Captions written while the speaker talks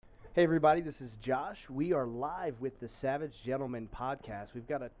Hey, everybody, this is Josh. We are live with the Savage Gentleman podcast. We've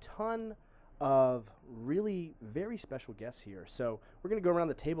got a ton of really very special guests here. So, we're going to go around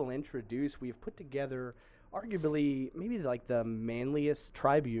the table and introduce. We've put together arguably maybe like the manliest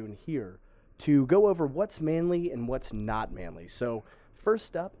tribune here to go over what's manly and what's not manly. So,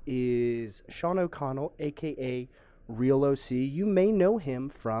 first up is Sean O'Connell, aka Real OC. You may know him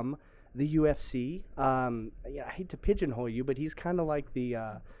from the UFC. I hate to pigeonhole you, but he's kind of like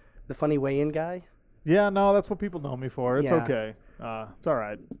the funny weigh-in guy. Yeah, no, that's what people know me for. It's Yeah. okay. It's all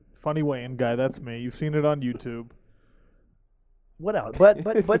right. Funny weighing guy, that's me. You've seen it on YouTube. What else? But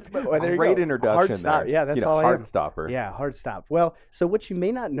there you Great go. introduction Hard stop. there. Yeah, that's You know, all I hard am. stopper. Yeah, hard stop. Well, so what you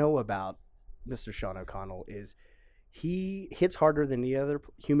may not know about Mr. Sean O'Connell is he hits harder than any other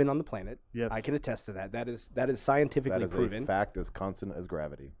human on the planet. Yes. I can attest to that. That is scientifically That is proven. a fact as constant as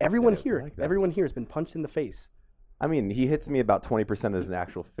gravity. Everyone It is. I here, like that. everyone here has been punched in the face. I mean, he hits me about 20% of his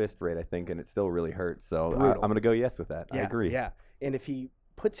actual fist rate, I think, and it still really hurts. So I'm brutal. going to go yes with that. I Yeah, agree. Yeah, and if he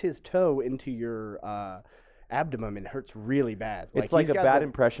puts his toe into your abdomen, it hurts really bad. It's like he's a got bad the-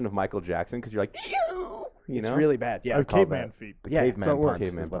 impression of Michael Jackson because you're like, you It's know? really bad. Yeah, I have call caveman that feet. The Yeah, caveman so it works. punch is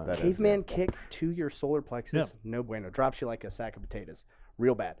Caveman what that punch. is. caveman yeah. kick to your solar plexus, Yeah. no bueno. Drops you like a sack of potatoes,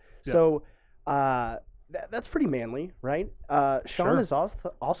 real bad. Yeah. So that's pretty manly, right? Sean Sure. is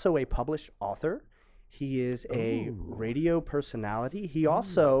also a published author. He is a radio personality. He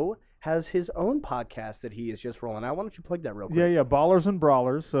also has his own podcast that he is just rolling out. Why don't you plug that real quick? Yeah. Ballers and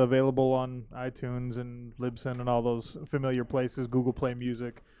Brawlers, available on iTunes and Libsyn and all those familiar places, Google Play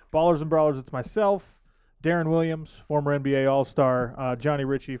Music. Ballers and Brawlers, it's myself, Darren Williams, former NBA All-Star, Johnny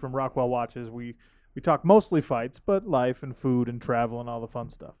Ritchie from Rockwell Watches. We talk mostly fights, but life and food and travel and all the fun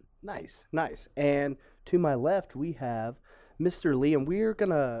stuff. Nice, nice. And to my left, we have Mr. Liam. We're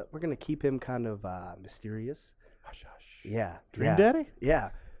gonna keep him kind of mysterious. Hush, hush. Yeah, Dream yeah, Daddy? Yeah,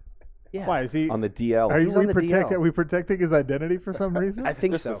 yeah. Why is he? On the DL. Are He's on the DL. we protecting his identity for some reason? I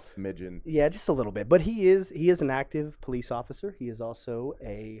think Just so. a smidgen. Yeah, just a little bit. But he is an active police officer. He is also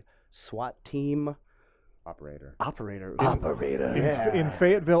a SWAT team Operator. operator. in, in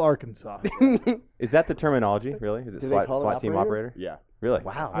Fayetteville, Arkansas. Is that the terminology, really? Is it Do they SWAT, call it SWAT team operator? operator? Yeah. Really?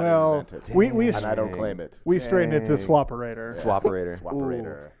 Wow. I didn't Well, invent it. we And I don't Dang. claim it. we straightened it to Dang. Swaperator. Swaperator.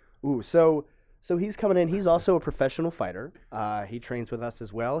 Swaperator. Ooh, so he's coming in. He's also a professional fighter. He trains with us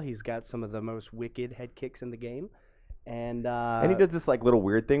as well. He's got some of the most wicked head kicks in the game. And And he does this like little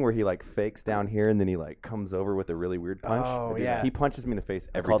weird thing where he like fakes down here and then he like comes over with a really weird punch. Oh, I do yeah. that. He punches me in the face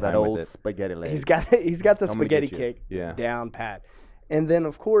I every call time that old with it. spaghetti leg. he's got the I'm gonna spaghetti get you. kick Yeah. down pat. And then,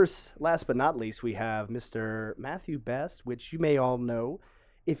 of course, last but not least, we have Mr. Matthew Best, which you may all know.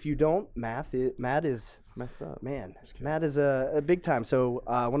 If you don't, Matt is Messed up. man. Matt is a big time. So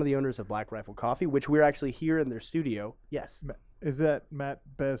one of the owners of Black Rifle Coffee, which we're actually here in their studio. Yes. Is that Matt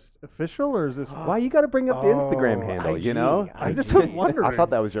Best official or is this? Why you got to bring up the Instagram Oh, handle, IG, you know? I just IG. was wondering. I thought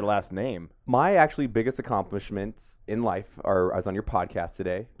that was your last name. My actually biggest accomplishments in life are I was on your podcast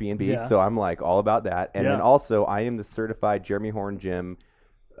today, B&B, Yeah. so I'm like all about that. And then Yeah. also I am the certified Jeremy Horn Gym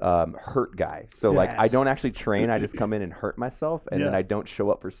hurt guy. So like I Yes. don't actually train, I just come in and hurt myself and then Yeah. I don't show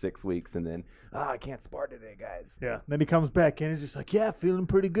up for 6 weeks and then I can't spar today, guys. Yeah. Then he comes back in. He's just like, yeah, feeling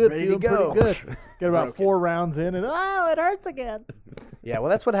pretty good. Ready to feeling go." pretty good. Get about Broken. 4 rounds in, and it hurts again. Yeah, well,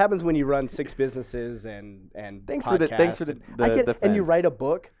 that's what happens when you run 6 businesses and Thanks for the- thanks for the- I get, the and you fan. write a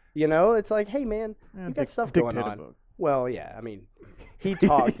book. You know, it's like, hey man, Yeah, you got stuff going dictate a on. book. Well, yeah, I mean, he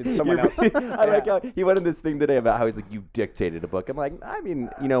talked and someone else. I like Yeah. how he went in this thing today about how he's like, you dictated a book. I'm like, I mean,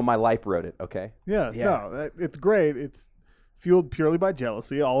 you know, my life wrote it, okay? Yeah, Yeah. no, it's great. It's fueled purely by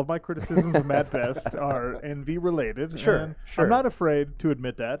jealousy. All of my criticisms of Matt Best are envy related. Sure, and sure. I'm not afraid to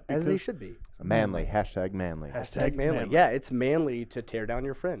admit that. As they because- should be. Manly. Hashtag manly. Hashtag manly. Yeah, it's manly to tear down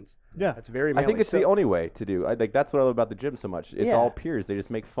your friends. Yeah. That's very I manly. think it's So- the only way to do. I like that's what I love about the gym so much. It's Yeah. all peers. They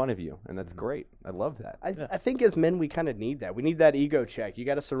just make fun of you, and that's great. I love that. I think as men, we kind of need that. We need that ego check. You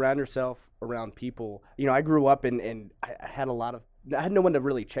got to surround yourself around people. You know, I grew up and I had I had no one to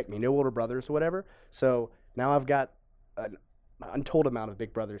really check me, no older brothers or whatever. So now I've got an untold amount of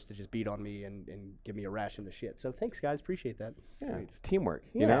big brothers to just beat on me and give me a ration of shit. So thanks, guys. Appreciate that. Yeah, it's teamwork.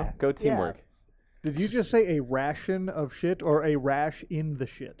 You Yeah, know, go yeah. teamwork. Did you just say a ration of shit or a rash in the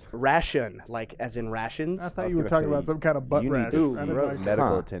shit? Ration, like as in rations. I thought was you were gonna talking say, about some kind of butt you rash. need to I seek didn't like, medical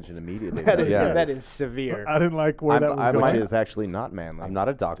Huh. attention immediately. That is Yeah. that is severe. I didn't like where I'm- that was I'm- going. Which Mine- is actually not manly. I'm not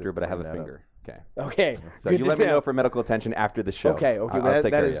a doctor, Just but I have a bring that up. finger. Okay. Okay. So good you to let me know. know for medical attention after the show. Okay. I'll That,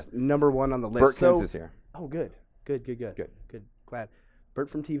 take that care of is you. number one on the list. Bert so, Kins is here. Oh, good. Good. Glad. Bert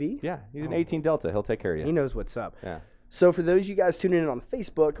from TV. Yeah, he's an Oh. 18 Delta. He'll take care of you. He knows what's up. Yeah. So for those of you guys tuning in on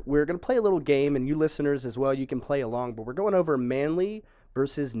Facebook, we're going to play a little game, and you listeners as well, you can play along. But we're going over manly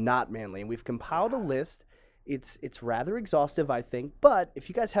versus not manly. And we've compiled a list. It's rather exhaustive, I think. But if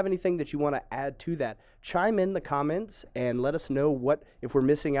you guys have anything that you want to add to that, chime in the comments and let us know if we're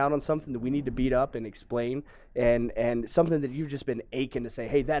missing out on something that we need to beat up and explain, and something that you've just been aching to say,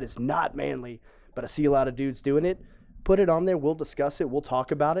 hey, that is not manly, but I see a lot of dudes doing it. Put it on there. We'll discuss it. We'll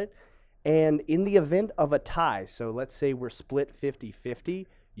talk about it. And in the event of a tie, so let's say we're split 50-50,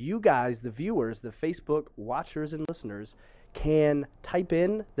 you guys, the viewers, the Facebook watchers and listeners, can type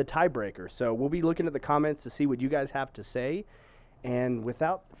in the tiebreaker. So we'll be looking at the comments to see what you guys have to say. And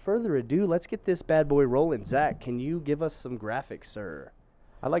without further ado, let's get this bad boy rolling. Zach, can you give us some graphics, sir?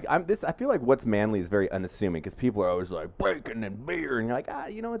 I feel like what's manly is very unassuming because people are always like bacon and beer, and you're like,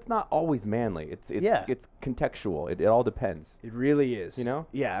 it's not always manly. It's contextual. It all depends. It really is.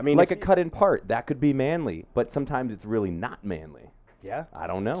 Yeah, I mean, like a cut in part that could be manly, but sometimes it's really not manly. Yeah, I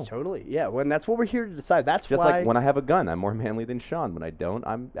don't know. Totally. Yeah, well, and that's what we're here to decide. That's just why like when I have a gun, I'm more manly than Sean. When I don't,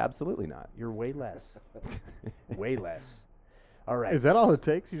 I'm absolutely not. You're way less. Way less. All right. Is that all it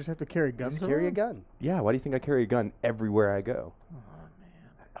takes? You just have to carry guns. Just carry a around? gun. Yeah. Why do you think I carry a gun everywhere I go?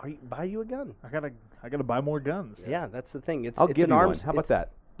 Buy you a gun. I gotta buy more guns. Yeah, that's the thing. I'll it's give an you arms. one. How about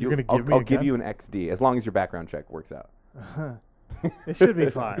that? You're gonna give me a I'll give gun? you an XD as long as your background check works out. It should be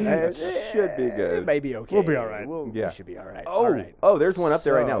fine. It should be good. It may be okay. We'll be all right. Yeah. We should be all right. Oh, all right. oh, there's one up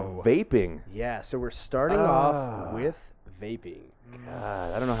there right now. So- Vaping. Yeah, so we're starting off with vaping.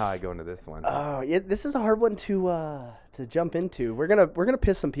 God, I don't know how I go into this one. Oh, yeah, this is a hard one to jump into. We're gonna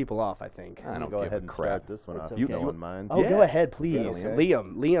piss some people off, I think. I don't Go give ahead a and crap. start this one It's off. okay. You don't mind. Oh, go Yeah. ahead, please. Yeah,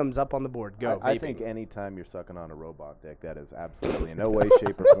 Liam's up on the board. Go. I vaping. think anytime you're sucking on a robot dick, that is absolutely in no way,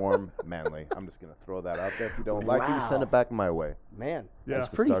 shape, or form manly. I'm just going to throw that out there. If you don't like it, you send Wow. it back my way. Man, Yeah. that's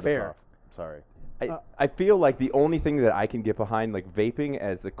Just to pretty start us fair. off. Sorry. I feel like the only thing that I can get behind, like vaping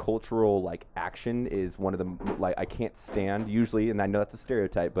as a cultural like action, is one of the like I can't stand usually, and I know that's a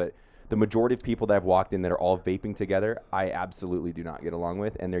stereotype, but the majority of people that I've walked in that are all vaping together, I absolutely do not get along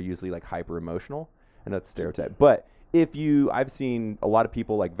with, and they're usually like hyper emotional, and that's a stereotype. But I've seen a lot of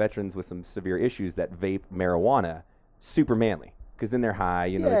people like veterans with some severe issues that vape marijuana, super manly, because then they're high,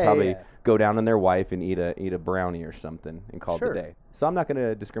 they Yeah, probably yeah. go down on their wife and eat a brownie or something and call Sure. it a day. So I'm not going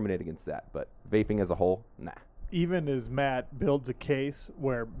to discriminate against that, but vaping as a whole, nah. Even as Matt builds a case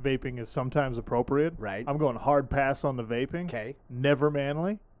where vaping is sometimes appropriate, Right. I'm going hard pass on the vaping. Okay, Never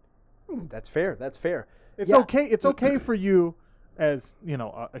manly. that's fair. That's fair. It's Yeah. okay. It's okay for you, as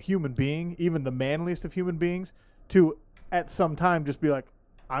a human being, even the manliest of human beings, to at some time just be like,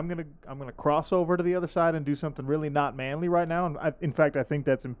 I'm gonna cross over to the other side and do something really not manly right now. And in fact, I think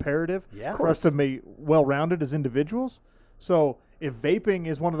that's imperative Yeah. for us to be well-rounded as individuals. So if vaping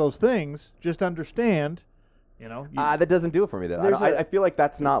is one of those things, just understand, That doesn't do it for me, though. There's I feel like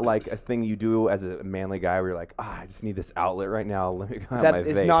that's not like a thing you do as a manly guy where you're like, I just need this outlet right now. Let me go have my That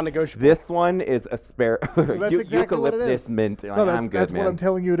is vape. non-negotiable. This one is a spare that's exactly what it eucalyptus is. mint. no, I'm good, that's man. what I'm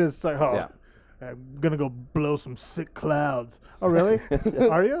telling you. It is like, Yeah. I'm gonna go blow some sick clouds. Oh, really?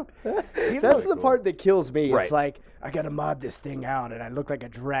 Are you? That's the part that kills me. Right. It's like, I gotta mod this thing out and I look like a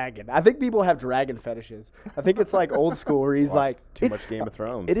dragon. I think people have dragon fetishes. I think it's like old school where he's like, Too much Game of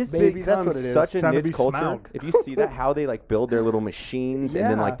Thrones. It is Maybe that's become what it is. such a Trying to niche be culture. Smaug. If you see that, how they like build their little machines and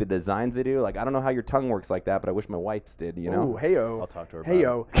then Yeah. like the designs they do, like I don't know how your tongue works like that, but I wish my wife's did. oh, hey-o. I'll talk to her about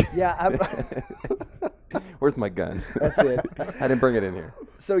Hey-o. Yeah, Where's my gun? That's it. I didn't bring it in here.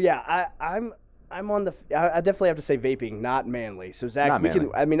 So yeah, I'm on the. I definitely have to say vaping, not manly. So Zach, Not we can.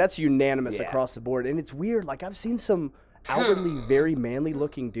 manly. I mean, that's unanimous Yeah. across the board, and it's weird. Like I've seen some outwardly very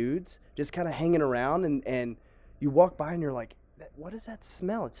manly-looking dudes just kind of hanging around, and you walk by and you're like, what does that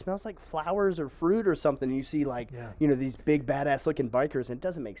smell? It smells like flowers or fruit or something. And you see like, Yeah. these big badass-looking bikers, and it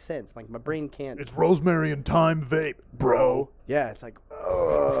doesn't make sense. Like my brain can't. It's rosemary and thyme vape, bro. Yeah, it's like,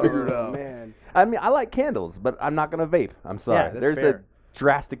 oh, Figure it out. man. I mean, I like candles, but I'm not gonna vape. I'm sorry. that's There's fair. a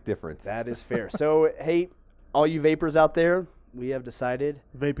drastic difference. That is fair. So hey, all you vapors out there, we have decided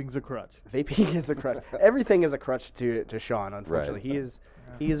Vaping's a crutch. vaping is a crutch. Everything is a crutch to Sean. Unfortunately,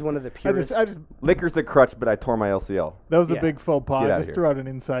 he is one of the purest. I just Liquor's a crutch, but I tore my LCL. that was Yeah. a big faux pas. Get I outta just here. threw out an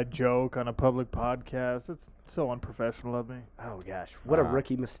inside joke on a public podcast. It's so unprofessional of me. Oh gosh, what a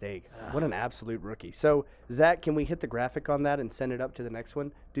rookie mistake! What an absolute rookie. So Zach, can we hit the graphic on that and send it up to the next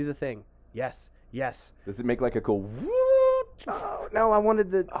one? Do the thing. Yes. Does it make like a cool? Oh no, I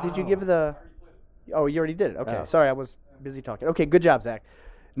wanted the. Did you give the? Oh, you already did it. Okay, Oh. sorry, I was busy talking. Okay, good job, Zach.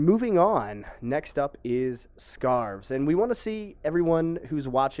 Moving on. Next up is scarves, and we want to see everyone who's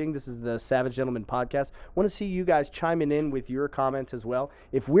watching. This is the Savage Gentleman podcast. Want to see you guys chiming in with your comments as well.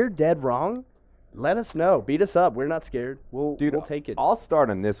 If we're dead wrong, Let us know. Beat us up. We're not scared. Dude, we'll take it. I'll start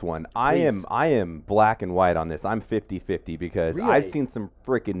on this one. I am black and white on this. I'm 50-50 because I've Really? seen some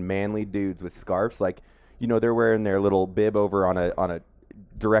freaking manly dudes with scarves. Like, they're wearing their little bib over on a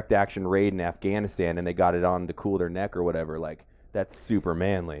direct action raid in Afghanistan, and they got it on to cool their neck or whatever. Like, that's super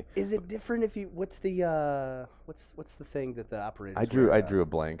manly. Is it different if you? What's the thing that the operators? I drew wear, a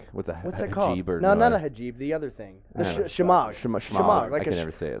blank. What's that called? hijab or No, not a hijab. The other thing. The I don't know. shamag. Shemagh. Like I can a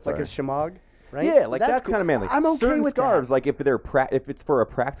never say it. like a Sorry. shamag, right? Yeah, like that's cool. kind of manly. I'm okay Certain with scarves, that. like if if it's for a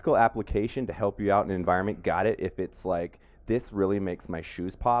practical application to help you out in an environment, got it. If it's like this really makes my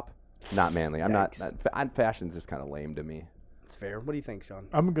shoes pop, not manly. I'm not. Fashion's just kind of lame to me. It's fair. What do you think, Sean?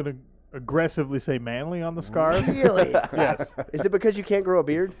 I'm gonna aggressively say manly on the scarf. Really? Yes. Is it because you can't grow a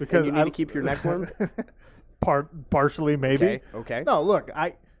beard? Because and you need to keep your neck warm? Partially, maybe. Okay. No, look,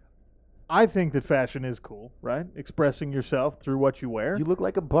 I think that fashion is cool, right? Expressing yourself through what you wear. You look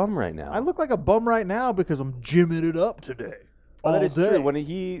like a bum right now. I look like a bum right now because I'm gymming it up today. Oh, that all is day. true. When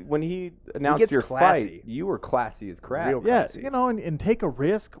he announced gets your classy. fight, you were classy as crap. Real Yeah, classy. and take a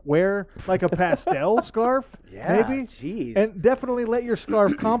risk. Wear like a pastel scarf, Yeah, maybe. jeez. And definitely let your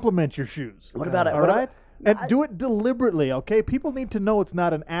scarf complement your shoes. What about it? All What right? about- And do it deliberately, okay? People need to know it's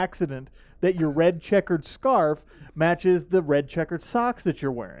not an accident that your red checkered scarf matches the red checkered socks that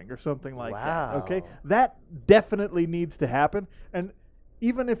you're wearing or something like that, okay? Wow. That definitely needs to happen. And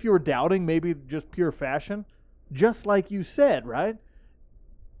even if you were doubting maybe just pure fashion, just like you said, right?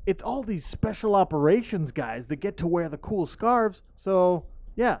 It's all these special operations guys that get to wear the cool scarves. So,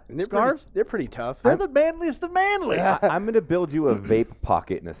 yeah, And they're scarves, They're pretty tough. they're the manliest of manly. I'm gonna build you a vape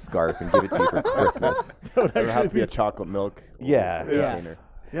pocket and a scarf and give it to you for Christmas. That would There would have actually to be a be chocolate milk. Yeah. Yeah. container.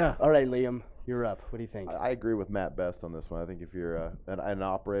 yeah. All right, Liam, you're up. What do you think? I agree with Matt best on this one. I think if you're an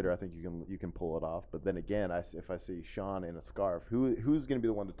operator, I think you can pull it off. But then again, if I see Sean in a scarf, who's going to be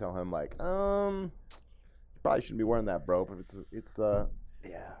the one to tell him like, you probably shouldn't be wearing that, bro? But it's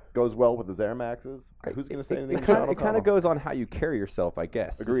Yeah. goes well with his Air Maxes. Who's going to say anything? It to kind Sean of O'Connell? goes on how you carry yourself, I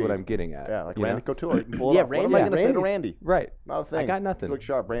guess. Is Agreed. what I'm getting at. Yeah, like you Randy know? Couture. You can pull it Yeah, off. Randy- What am I going to say to Randy's- Randy? Right. Not a thing. I got nothing. You look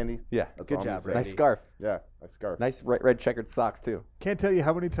sharp, Randy. Yeah. That's Good all I'm job, gonna say. Randy. Nice scarf. Yeah, nice scarf. Nice red checkered socks too. Can't tell you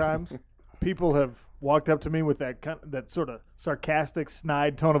how many times people have walked up to me with that sort of sarcastic,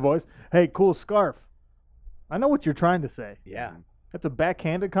 snide tone of voice. Hey, cool scarf. I know what you're trying to say. Yeah. That's a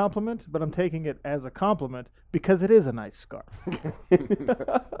backhanded compliment, but I'm taking it as a compliment because it is a nice scarf.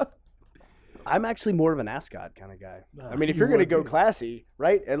 I'm actually more of an ascot kind of guy. I mean, if you you're going to would go be. classy,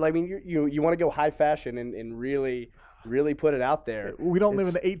 right? And I mean, you want to go high fashion and really put it out there. We don't live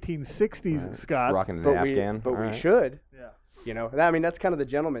in It's- the 1860s, Scott. Rocking an But Afghan. we Alright. should. Yeah. You know, I mean, that's kind of the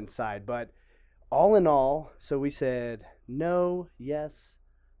gentleman's side. But all in all, so we said no, yes,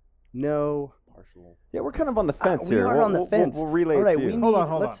 no. Partial. Yeah, we're kind of on the fence we here. are We'll- on the we'll- fence. We'll relay All right, it to we you. need. Hold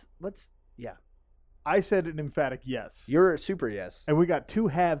on. Let's. Yeah, I said an emphatic yes. you're a super yes. And we got two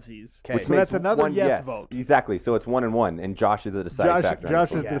halvesies. Okay. Which So makes that's another one yes vote. Exactly. So it's 1-1, and Josh is the deciding factor. on Josh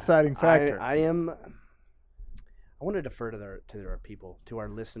this is one. the deciding factor. I am. I want to defer to our people, to our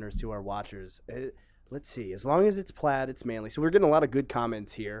listeners, to our watchers. Let's see. As long as it's plaid, it's manly. So we're getting a lot of good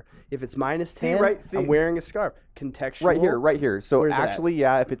comments here. If it's minus 10, see. I'm wearing a scarf. Contextual. Right here. So Where's it at? actually,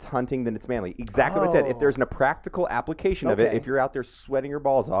 yeah, if it's hunting, then it's manly. Exactly what I said. If Oh. there's a practical application of it, Okay. if you're out there sweating your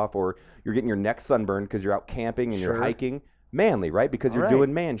balls off, or you're getting your neck sunburned because you're out camping and Sure. you're hiking, manly, right? Because you're All right.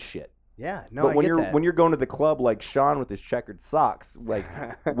 doing man shit. Yeah. No, but I when get you're that. when you're going to the club like Sean with his checkered socks, like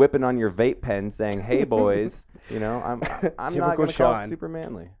whipping on your vape pen, saying, "Hey boys," I'm not Typical going to call Sean. it super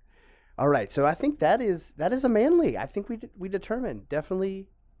manly. All right. So I think that is a manly. I think we determined definitely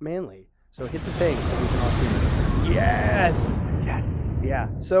manly. So hit the thing so we can all see. Yes. Yes. Yeah.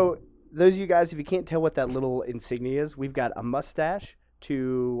 So those of you guys, if you can't tell what that little insignia is, we've got a mustache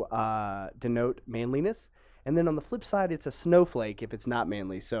to denote manliness. And then on the flip side, it's a snowflake if it's not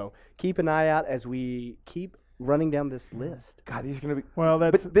manly. So keep an eye out as we keep running down this list. God, these are going to be. Well,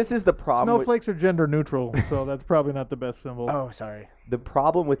 that's But this is the problem. with- snowflakes are gender neutral, so that's probably not the best symbol. Oh, sorry. The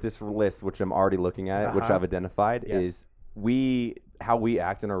problem with this list, which I'm already looking at, which Uh-huh. I've identified, Yes. is how we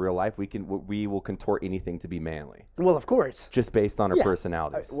act in our real life. We will contort anything to be manly, Well, of course. just based on our Yeah.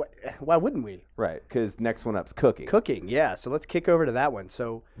 personalities. Why wouldn't we? Right? Because next one up's cooking. Cooking, yeah. So let's kick over to that one.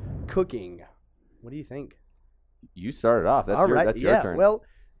 So cooking. What do you think? You started off. That's All your right. that's yeah. your turn. Well,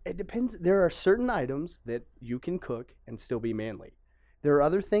 it depends. There are certain items that you can cook and still be manly. There are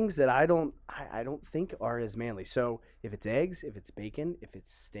other things that I don't think are as manly. So if it's eggs, if it's bacon, if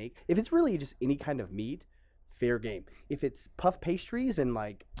it's steak, if it's really just any kind of meat, fair game. If it's puff pastries and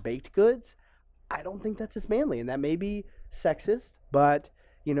like baked goods, I don't think that's as manly, and that may be sexist. But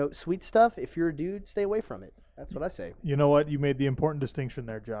sweet stuff. If you're a dude, stay away from it. That's what I say. You know what? You made the important distinction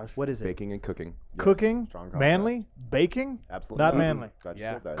there, Josh. What is it? Baking and cooking. Yes, Cooking, strong contrast. manly, baking, Absolutely not manly. Glad you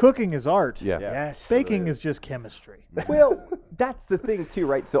Yeah. said that. Cooking is art. Yeah. Yes. Baking is just chemistry. Well, that's the thing too,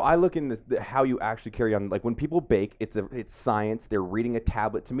 right? So I look in how you actually carry on. Like when people bake, it's science. They're reading a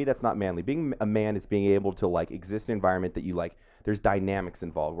tablet. To me, that's not manly. Being a man is being able to like exist in an environment that you like. There's dynamics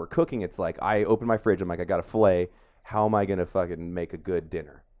involved. Where cooking, it's like I open my fridge. I'm like, I got a fillet. How am I gonna fucking make a good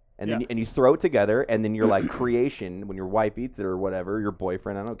dinner? And then and you throw it together, and then you're like creation. When your wife eats it or whatever, your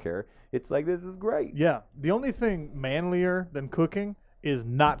boyfriend, I don't care. It's like this is great. Yeah. The only thing manlier than cooking is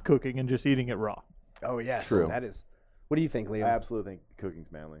not cooking and just eating it raw. Oh yes, True. that is. What do you think, Liam? I absolutely think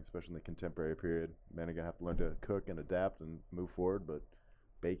cooking's manly, especially in the contemporary period. Men are gonna have to learn to cook and adapt and move forward. But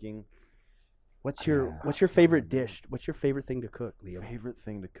baking, What's your favorite dish? What's your favorite thing to cook, Liam? favorite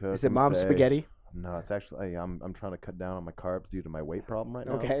thing to cook. Is it I'm gonna mom's say- spaghetti? No, it's actually I'm trying to cut down on my carbs due to my weight problem right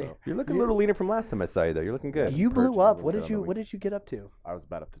now. Okay. so You're looking a little leaner from last time I saw you, though. You're looking good. You purging blew a up. little What bit did on you the What did you get up to? I was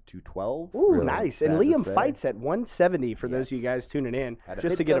about up to 212. Ooh, Really? nice. And Sad to Liam say. fights at 170 for those of you Yes. guys tuning in, Had a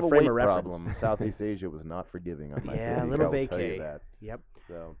just to bit get of a frame weight of reference. problem. Southeast Asia was not forgiving on my Yeah, a physique, little I will tell vacay. you that. Yep.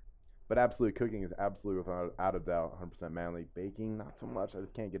 So, but absolutely, cooking is absolutely without a doubt 100% manly. Baking, not so much. I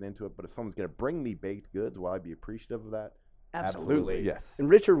just can't get into it. But if someone's gonna bring me baked goods, will I be appreciative of that? Absolutely. Yes. And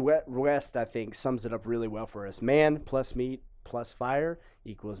Richard West, I think, sums it up really well for us. Man plus meat plus fire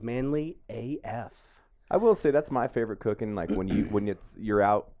equals manly AF. I will say that's my favorite cooking. Like when you're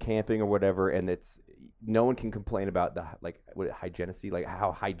out camping or whatever, and it's no one can complain about the hygienicy, like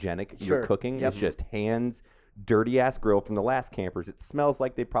how hygienic Sure. your cooking. Yep. It's just hands, dirty ass grill from the last campers. It smells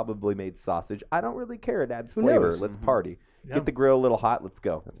like they probably made sausage. I don't really care. It adds Who flavor. knows? Let's party. Yeah. Get the grill a little hot. Let's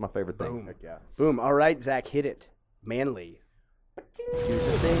go. That's my favorite thing. Boom. Heck yeah. Boom. All right, Zach, hit it. Manly. Do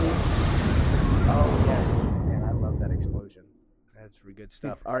the thing. Oh, yes. Man, I love that explosion. That's pretty good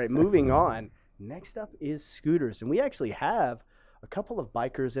stuff. All right, moving on. Next up is scooters. And we actually have a couple of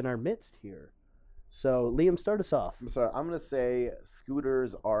bikers in our midst here. So, Liam, start us off. I'm sorry. I'm gonna say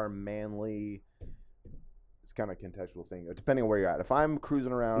scooters are manly. It's kind of a contextual thing, depending on where you're at. If I'm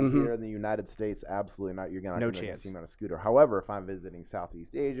cruising around Mhm. here in the United States, absolutely not. You're No gonna chance. see me on a scooter. However, if I'm visiting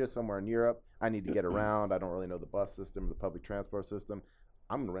Southeast Asia, somewhere in Europe, I need to get around. I don't really know the bus system, the public transport system.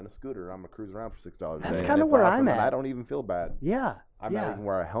 I'm gonna rent a scooter. I'm gonna cruise around for $6 a day. That's and kinda it's where awesome, I'm and at. I don't even feel bad. Yeah. I might yeah. even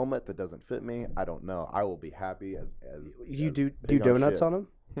wear a helmet that doesn't fit me. I don't know. I will be happy as You as do pig donuts shit. on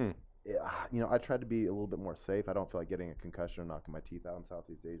them? Yeah, I tried to be a little bit more safe. I don't feel like getting a concussion or knocking my teeth out in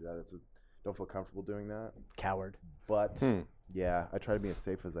Southeast Asia. Don't feel comfortable doing that. Coward. But yeah, I try to be as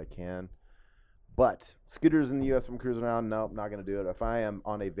safe as I can. But scooters in the U.S. I'm cruising around, nope, not going to do it. If I am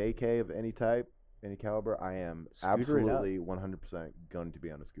on a vacay of any type, any caliber, I am Scooter it up. absolutely 100% going to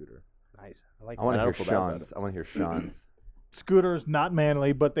be on a scooter. Nice. I like I want that. to I hear don't feel bad about Sean's. I want to hear Sean's. Scooters, not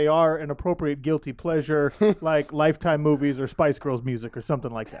manly, but they are an appropriate guilty pleasure, like Lifetime movies or Spice Girls music or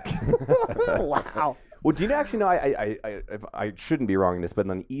something like that. Wow. Well, do you actually know? I shouldn't be wrong in this, but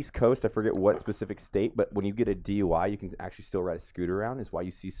on the East Coast, I forget what specific state, but when you get a DUI, you can actually still ride a scooter around. Is why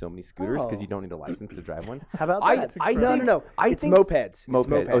you see so many scooters because Oh. you don't need a license to drive one. How about I- that? I no, think- no, no. I It's think mopeds. It's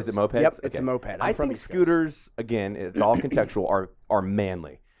Moped. Oh, is it mopeds? Yep, it's a Okay. moped. I'm I from think East Coast. scooters, again, it's all contextual, are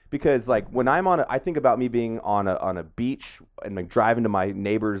manly. Because like when I'm on I think about me being on a beach and like driving to my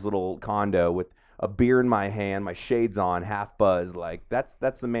neighbor's little condo with a beer in my hand, my shades on, half buzzed. Like that's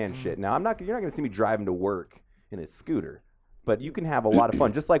the man shit. Now you're not gonna see me driving to work in a scooter, but you can have a lot of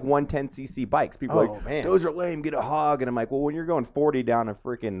fun. Just like 110cc bikes. People are Oh, like, man. those are lame. Get a hog. And I'm like, well, when you're going 40 down a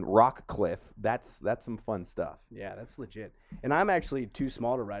freaking rock cliff, that's some fun stuff. Yeah, that's legit. And I'm actually too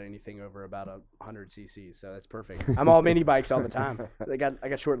small to ride anything over about 100 cc, so that's perfect. I'm all mini bikes all the time. I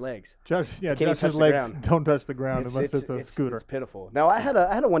got short legs. Josh, yeah, Can't even touch Josh's the legs ground. don't touch the ground unless it's a scooter. It's pitiful. No, I had a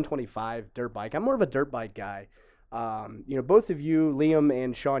 125 dirt bike. I'm more of a dirt bike guy. Both of you, Liam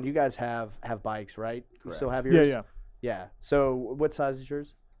and Sean, you guys have bikes, right? You still have Yeah, yours? yeah. Yeah. So what size is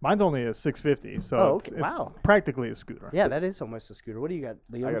yours? Mine's only a 650, so Oh, it's, okay. it's Wow. practically a scooter. Yeah, that is almost a scooter. What do you got,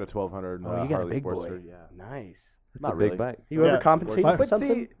 Liam? I got a 1200 Oh, you got Harley a big Sportster. boy. Yeah. Nice. It's Not a really. big bike. You Yeah, overcompensate but for But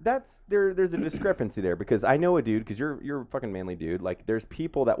something? see, there's a discrepancy there because I know a dude because you're a fucking manly dude. Like there's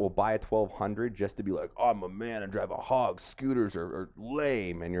people that will buy a 1200 just to be like, oh, I'm a man and drive a hog. Scooters are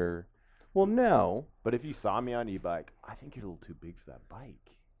lame, and you're, well, no. But if you saw me on e-bike, I think you're a little too big for that bike.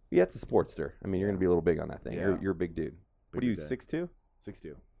 Yeah, it's a Sportster. I mean, you're gonna be a little big on that thing. Yeah. You're a big dude. What are you, Bigger day. 6'2"?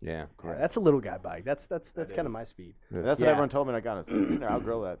 6'2". Yeah. Yeah, that's a little guy bike. That's kind of is. my speed. That's Yeah. what everyone told me. I got on a scooter. I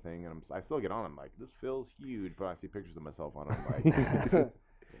outgrow that thing, and I still get on. I'm like, this feels huge, but I see pictures of myself on it. I'm like,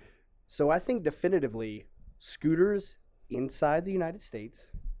 So I think definitively scooters inside the United States,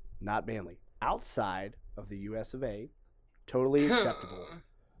 not manly. Outside of the US of A, totally acceptable.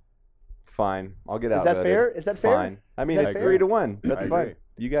 fine. I'll get Is outvoted. that fair? Is that fair? Fine. I mean, Is that it's fair? 3-1. That's I fine. agree.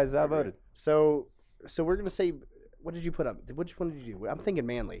 You guys outvoted. So we're gonna say, what did you put up? Which one did you do? I'm thinking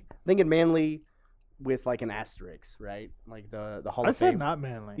Manly. I'm thinking Manly with like an asterisk, right? Like the Hall I of said Fame. not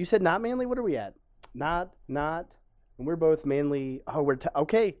Manly. You said not Manly. What are we at? Not. And we're both Manly. Oh,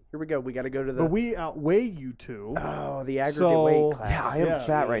 okay. Here we go. We got to go to the. But we outweigh you two. Oh, the aggregate So- weight class. Yeah, I am Yeah.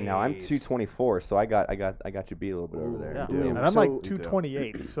 fat right now. I'm Jeez. 224, so I got you beat a little bit over Ooh, there. Yeah. Damn. And I'm So- like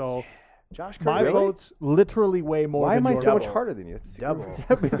 228. So Josh Curry. my really? votes literally weigh more Why than am I yours. so much Double. harder than you? That's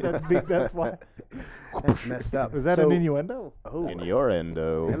Double. that's why. That's messed up. Is that So- an innuendo? Oh. In your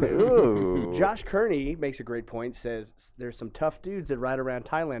endo. Ooh. Josh Kearney makes a great point. Says there's some tough dudes that ride around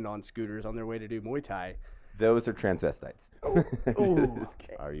Thailand on scooters on their way to do Muay Thai. Those are transvestites. Ooh. Just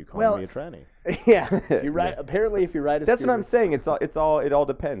kidding. Are you calling Well- me a tranny? Yeah. If you ride. Apparently, if you ride a That's scooter what I'm saying. It all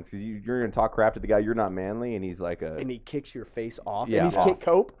depends because you're gonna talk crap to the guy. You're not manly, and he's like a. and he kicks your face off. Yeah, and he's off. Kit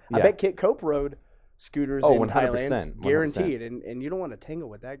Cope. I Yeah. bet Kit Cope rode scooters Oh, in 100%, Thailand, guaranteed. And you don't want to tangle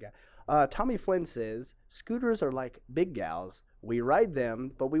with that guy. Tommy Flynn says scooters are like big gals. We ride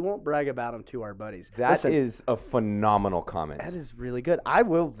them, but we won't brag about them to our buddies. That Listen, is a phenomenal comment. that is really good. I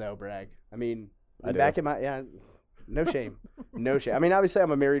will though brag. I mean, I I'm do. back in my no shame, no shame. I mean, obviously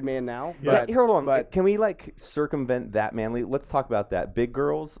I'm a married man now. Yeah. But, Hold on. but Can we like circumvent that manly? Let's talk about that. Big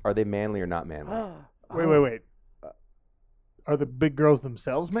girls, are they manly or not manly? Wait. Are the big girls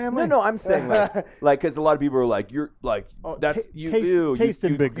themselves manly? No, I'm saying like because a lot of people are like you're like Oh, that's ta- you taste- ew, taste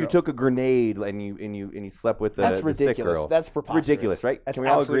in you, big you girls. took a grenade and you slept with the, That's the thick ridiculous. girl. That's It's preposterous. ridiculous, right? That's Can we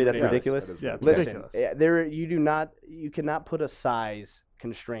all agree absolutely that's ridiculous. ridiculous? Yeah, it's Listen, ridiculous. you cannot put a size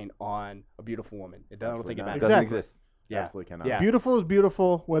constraint on a beautiful woman. I don't think Absolutely it not. matters. It doesn't Exactly. exist. Yeah. Absolutely cannot. Yeah. Beautiful is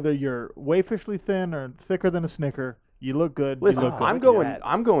beautiful, whether you're wayfishly thin or thicker than a Snicker. You look good. Listen, you look good. I'm Look at going. that.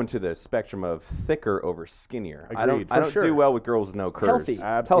 I'm going to the spectrum of thicker over skinnier. I don't. Agreed, I for don't sure. do well with girls with no curves. Healthy.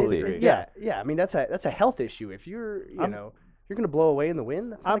 Absolutely Healthy. agree. Yeah. I mean, that's a health issue. If you're, you're going to blow away in the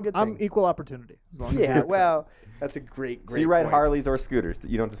wind, that's not a good I'm thing. equal opportunity. as long as Yeah, you're- well, that's a great So you ride point. Harleys or scooters.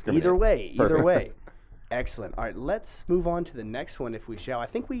 You don't discriminate. Either way, Perfect. Excellent. All right, let's move on to the next one, if we shall. I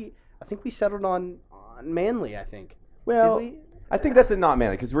think we settled on Manly. I think. Well, Did we? I think that's a not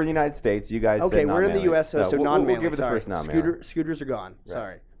manly because we're in the United States. You guys. Okay, said we're in the non-manly. U.S., so we'll- non-manly. We'll give it the Sorry. first non-manly. Scooters are gone. Right.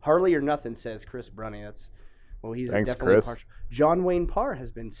 Sorry. Harley or nothing, says Chris Brunny. He's Thanks, definitely Chris. partial. John Wayne Parr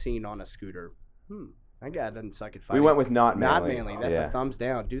has been seen on a scooter. That guy doesn't suck at We fighting. went with not Not manly. manly. That's Yeah. a thumbs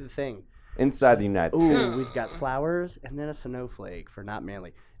down. Do the thing. Inside the United Ooh, States. we've got flowers and then a snowflake for not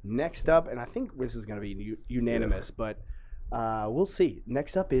manly. Next up, and I think this is going to be unanimous, but we'll see.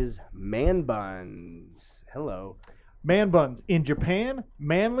 Next up is man buns. Hello. Man buns in Japan,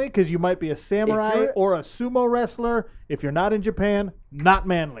 manly because you might be a samurai you're- or a sumo wrestler. If you're not in Japan, not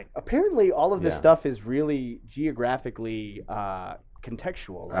manly. Apparently, all of this Yeah. stuff is really geographically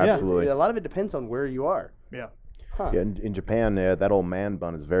contextual. Right? Absolutely. A lot of it depends on where you are. Yeah. Huh. Yeah, in Japan, that old man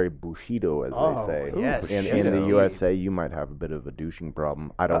bun is very bushido, as Oh, they say. yes, In, yes, in the indeed. USA, you might have a bit of a douching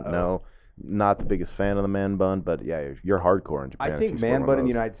problem. I don't Uh-oh. know. Not the biggest fan of the man bun, but yeah, you're hardcore in Japan. I if think you sport man one bun of in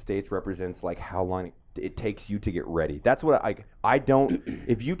the those. United States represents like how long it takes you to get ready. That's what I don't.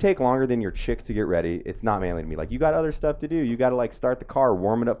 If you take longer than your chick to get ready, it's not manly to me. Like you got other stuff to do. You got to like start the car,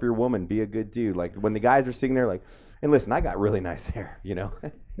 warm it up for your woman, be a good dude. Like when the guys are sitting there, like, and listen, I got really nice hair, you know.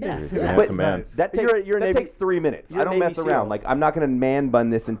 Yeah. You're a yeah. handsome man. That takes, You're a that Navy- takes 3 minutes. you're I a don't Navy mess SEAL. around. Like I'm not gonna man bun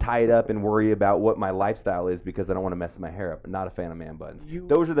this and tie it up and worry about what my lifestyle is because I don't want to mess my hair up. I'm not a fan of man buns.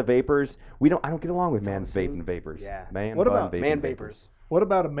 Those are the vapors. I don't get along with man vaping vapors. Yeah. Man What bun about vaping Man vapors. What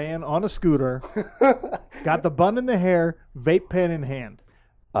about a man on a scooter, got the bun in the hair, vape pen in hand?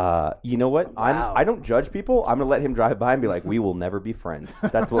 You know what? Wow. I don't judge people. I'm gonna let him drive by and be like, we will never be friends.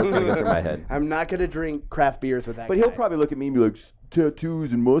 That's what's gonna go through my head. I'm not going to drink craft beers with that But guy. he'll probably look at me and be like,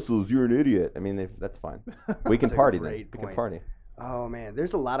 tattoos and muscles, you're an idiot. I mean, that's fine. We can That's a party then. great We point. can party. Oh, man.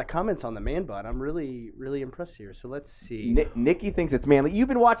 There's a lot of comments on the man bun. I'm really, really impressed here. So let's see. Nikki thinks it's manly. You've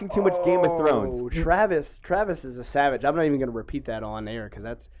been watching too much Game of Oh, Thrones. Travis is a savage. I'm not even going to repeat that on air because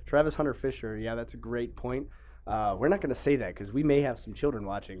that's Travis Hunter Fisher. Yeah, that's a great point. We're not going to say that because we may have some children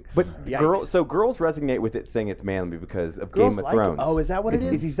watching. But Yikes. girls resonate with it saying it's manly because of Girls Game of like it. Thrones. Oh, is that what it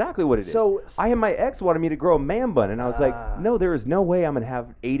is? It's exactly what it is. So- I had my ex wanted me to grow a man bun, and I was Ah. like, no, there is no way I'm gonna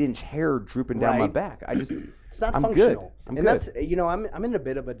have 8-inch hair drooping down my Right. back. I just It's not I'm functional. good. I'm and good. that's I'm in a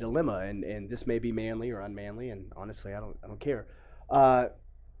bit of a dilemma, and this may be manly or unmanly, and honestly, I don't care.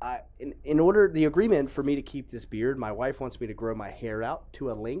 In order, the agreement for me to keep this beard, my wife wants me to grow my hair out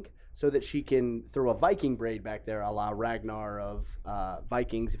to a length so that she can throw a Viking braid back there, a la Ragnar of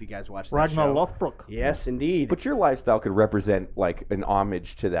Vikings. If you guys watch that Ragnar show. Lothbrok. Yes, indeed. But your lifestyle could represent like an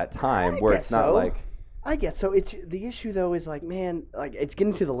homage to that time, where guess it's not so. like I get so it's the issue though is like, man, like it's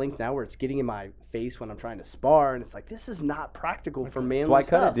getting to the length now where it's getting in my face when I'm trying to spar, and it's like this is not practical for manly That's why I cut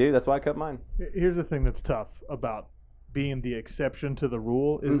stuff. it, dude. That's why I cut mine. Here's the thing that's tough about being the exception to the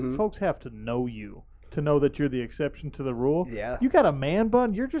rule is Mhm. folks have to know you to know that you're the exception to the rule. Yeah. You got a man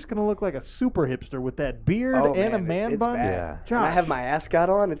bun, you're just gonna look like a super hipster with that beard Oh, and a man, man it's bun. bad. Yeah. When I have Josh. my ascot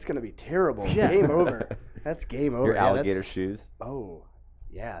on, it's gonna be terrible. Yeah. Game over. That's game over. Your Yeah, alligator that's- shoes. Oh,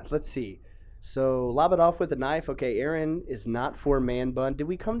 yeah. Let's see. So lob it off with a knife. Okay, Aaron is not for man bun. Did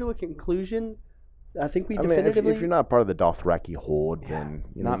we come to a conclusion? I think we I mean, if definitively. you're not part of the Dothraki horde, then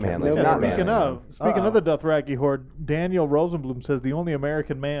you Not know, you can't manly. make Not that Speaking manly. of the Dothraki horde, Daniel Rosenblum says the only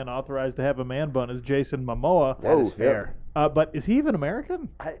American man authorized to have a man bun is Jason Momoa. that is Whoa, fair. But is he even American?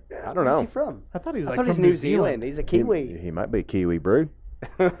 I don't where's know. he from? I thought he was I like thought he's from New Zealand. He's a Kiwi. He might be a Kiwi, bro.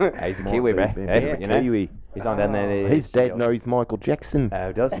 He's a Kiwi, bro. He- Hey, he- you know? Kiwi. He's on down there. He's dead. No, he's Michael Jackson.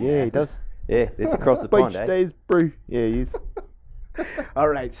 Oh, does he? Yeah, he does. Yeah, this across the pond, Beach eh? days, bro. Yeah, he is. All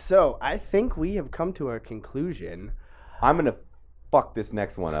right, so I think we have come to a conclusion. I'm gonna fuck this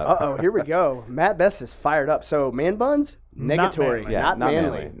next one up. Uh oh, here we go. Matt Best is fired up. So man buns, Not negatory, manly. Yeah, not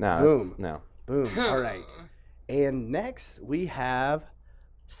manly. No, Boom, it's- no. boom. All right. And next we have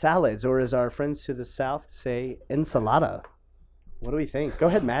salads, or as our friends to the south say, ensalada. What do we think? Go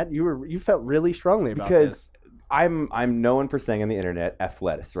ahead, Matt. You felt really strongly about Because this. I'm known for saying on the internet F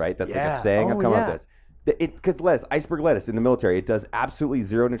lettuce, right? That's like Yeah. a saying. I've Oh, come up yeah. with this. Because lettuce, iceberg lettuce in the military, it does absolutely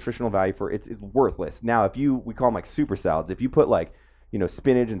zero nutritional value for it's worthless. Now, we call them like super salads. If you put like,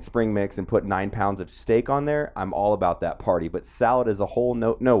 spinach and spring mix and put 9 pounds of steak on there, I'm all about that party. But salad as a whole,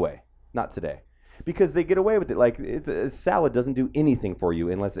 no way, not today, because they get away with it. Like a salad doesn't do anything for you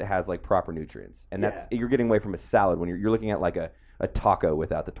unless it has like proper nutrients, and you're getting away from a salad when you're looking at like a taco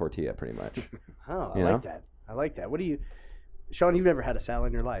without the tortilla, pretty much. Oh, I you like know? that. I like that. What do you, Sean? You've never had a salad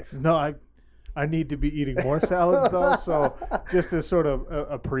in your life? No, I need to be eating more salads though. So just as sort of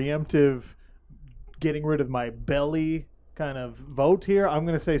a preemptive getting rid of my belly kind of vote here, I'm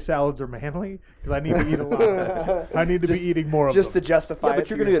going to say salads are manly because I need to eat a lot. I need to be eating more of Just them. to justify Yeah, it but to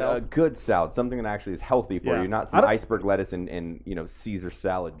you're gonna get yourself. a good salad, something that actually is healthy for Yeah. you, not I some don't- iceberg lettuce and Caesar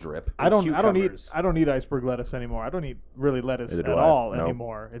salad drip. I don't cucumbers. eat iceberg lettuce anymore. I don't eat really lettuce Neither at do I. all No.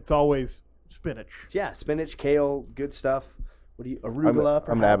 anymore. It's always spinach. Yeah, spinach, kale, good stuff. What do you I'm arugula? gonna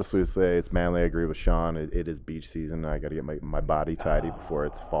perhaps? absolutely say it's manly. I agree with Sean. It is beach season. I got to get my body tidy before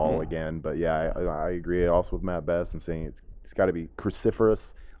it's fall again. But yeah, I agree also with Matt Best in saying it's got to be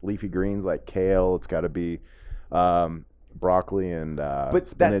cruciferous leafy greens like kale. It's got to be broccoli and But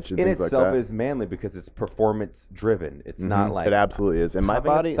spinach that's and in things like itself that. is manly because it's performance driven. It's not Mhm. like it absolutely is. And my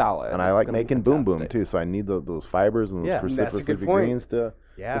having a body, salad and I is like gonna be making boom boom fantastic. too. So I need those fibers and those Yeah, that's a cruciferous good leafy point. greens to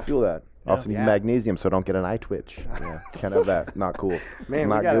fuel that. Yeah. Also need Yeah. magnesium so I don't get an eye twitch. Yeah, can't have that. Not cool. Man,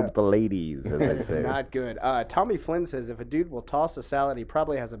 we not gotta- good with the ladies, as they It's say. not good. Tommy Flynn says if a dude will toss a salad, he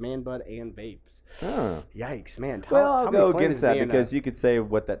probably has a man bun and vapes. Oh. Yikes, man. Well, I'll Tommy go Flynn against is that being because you could say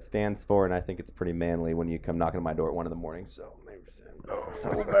what that stands for, and I think it's pretty manly when you come knocking on my door at 1 a.m. So maybe.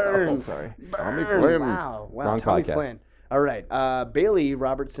 burn. Oh, sorry. Tommy Burn. Flynn. Wow, Wrong Tommy podcast. Flynn. All right, Bailey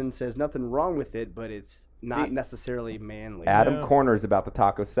Robertson says nothing wrong with it, but it's not See, necessarily manly. Adam Yeah. corners about the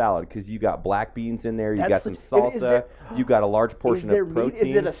taco salad because you got black beans in there, you That's got the- some is salsa, there- you got a large Is portion there of meat? protein.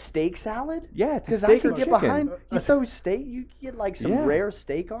 Is it a steak salad? Yeah, it's a Because I steak could and get chicken. behind. You throw steak, you get like some Yeah. rare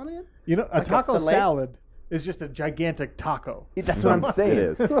steak on it. You know, a Like a taco fillet? salad is just a gigantic taco. That's what I'm saying. It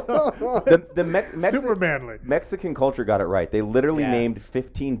is. The Super manly. Mexican culture got it right. They literally Yeah. named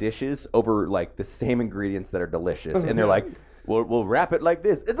 15 dishes over like the same ingredients that are delicious, and they're like, "We'll wrap it like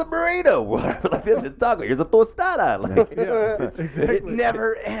this. It's a burrito. We'll wrap it like this. It's taco. Here's a tostada." Like, It Exactly.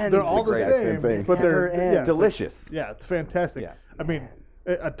 never ends. They're all the great same, thing. but Never they're ends. yeah, delicious. Yeah, it's fantastic. Yeah. I mean,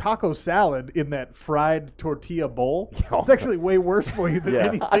 a taco salad in that fried tortilla bowl, Yeah. it's actually way worse for you than Yeah.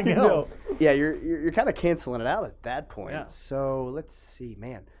 anything else. Yeah, you're kind of canceling it out at that point. Yeah. So let's see,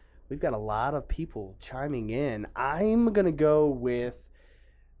 man. We've got a lot of people chiming in. I'm gonna go with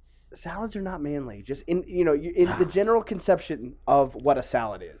salads are not manly. Just in in the general conception of what a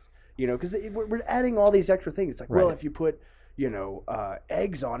salad is. Because we're adding all these extra things. It's like, well, Right. if you put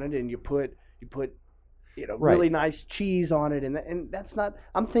eggs on it and you put Right. really nice cheese on it, and that's not.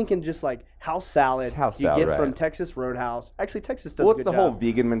 I'm thinking just like house salad It's house you salad, get from right. Texas Roadhouse. Actually, Texas does Well, a it's good the whole job.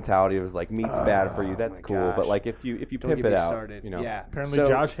 vegan mentality. It was like meat's bad for you. Oh, That's my cool. gosh. But like if you Don't pimp get it me out, started. Yeah. Apparently, So-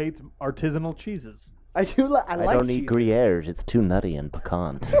 Josh hates artisanal cheeses. I do. I like. don't eat cheeses. Gruyere's. It's too nutty and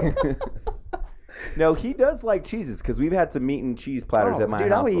piquant. No, he does like cheeses because we've had some meat and cheese platters Oh, at my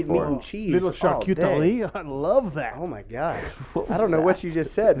dude, house I'll eat meat before. and cheese. Little all day. charcuterie. I love that. Oh my gosh. What I was don't know what that? you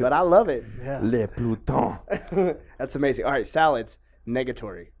just said, but I love it. Yeah. Le Pluton. That's amazing. All right, salads,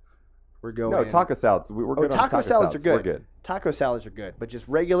 negatory. we're going. No, taco salads. We're good on taco salads are good. We're good. Taco salads are good, but just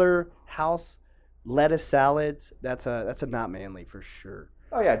regular house lettuce salads, that's a not manly for sure.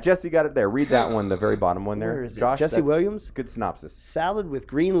 Oh yeah, Jesse got it there. Read that one, the very bottom one there. Where is it? Josh, Jesse that's Williams? Good synopsis. Salad with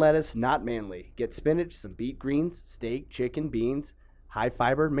green lettuce, not manly. Get spinach, some beet greens, steak, chicken, beans, high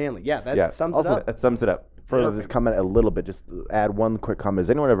fiber, manly. Yeah, that sums also, it up. That sums it up. Further this comment a little bit, just add one quick comment. Has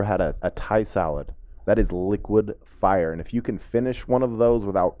anyone ever had a Thai salad? That is liquid fire. And if you can finish one of those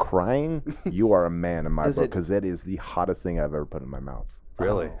without crying, you are a man in my book, because it is the hottest thing I've ever put in my mouth.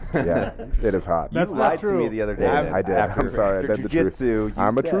 Really? Yeah, it is hot. That's you not lied true. to me the other day. I did. I'm sorry. I After did the truth. jiu-jitsu,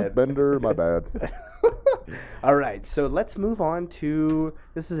 I'm a said, truth bender. My bad. All right, so let's move on to,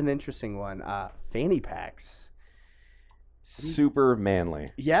 this is an interesting one, fanny packs. Super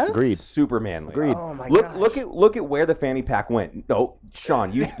manly. Yes? Agreed. Super manly. Agreed. Oh my Look, gosh. look at where the fanny pack went. No,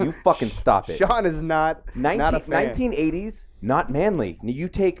 Sean, you fucking stop it. Sean is not a fan. 1980s, not manly. Now, you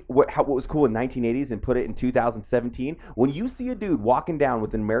take what was cool in 1980s and put it in 2017. When you see a dude walking down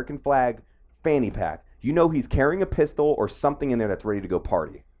with an American flag fanny pack, you know he's carrying a pistol or something in there that's ready to go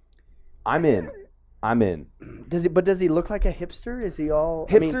party. I'm in. Does he look like a hipster? Is he all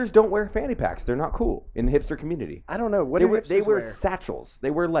Hipsters don't wear fanny packs. They're not cool in the hipster community. I don't know. What They do wear, hipsters wear satchels. They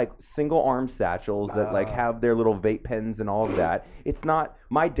wear like single arm satchels that like have their little vape pens and all of that. It's not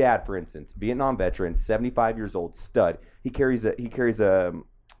my dad, for instance, Vietnam veteran, 75 years old, stud. He carries a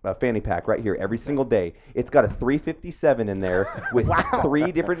fanny pack right here every single day. It's got a 357 in there with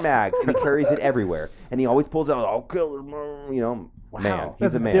 3 different mags, and he carries it everywhere. And he always pulls out, "I'll kill him," you know. Wow. Man, he's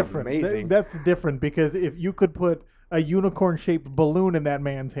That's a man. different. Amazing. That's different because if you could put a unicorn-shaped balloon in that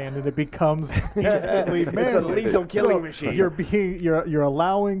man's hand, and it becomes instantly manly. It's a lethal killing So machine. You're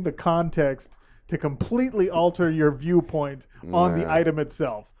allowing the context to completely alter your viewpoint on the Nah. item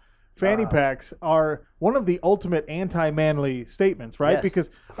itself. Fanny packs are one of the ultimate anti-manly statements, right? Yes. Because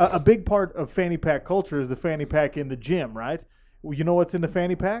a big part of fanny pack culture is the fanny pack in the gym, right? Well, you know what's in the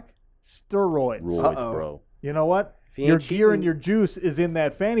fanny pack? Steroids. Roids, Uh-oh. bro. You know what? If you Your ain't gear and cheating- your juice is in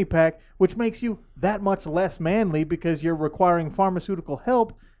that fanny pack, which makes you that much less manly because you're requiring pharmaceutical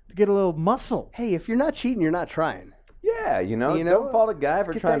help to get a little muscle. Hey, if you're not cheating, you're not trying. Yeah, You know, don't fault a guy let's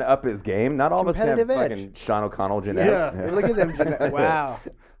for get trying that to up his game. Not all of us have competitive edge. fucking Sean O'Connell genetics. Yeah. Look at them. Wow.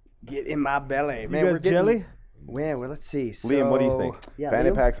 Get in my belly. Man, you we're guys getting, jelly? Well, let's see. Liam, what do you So- think? Yeah, Fanny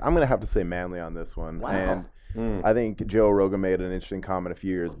Liam? packs. I'm gonna have to say manly on this one. Wow. And I think Joe Rogan made an interesting comment a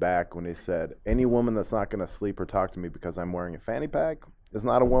few years back when he said, "Any woman that's not gonna sleep or talk to me because I'm wearing a fanny pack is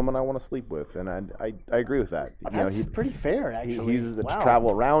not a woman I want to sleep with." And I agree with that. That's pretty fair, He actually. uses it Wow. to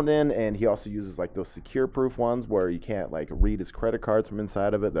travel around in, and he also uses like those secure proof ones where you can't like read his credit cards from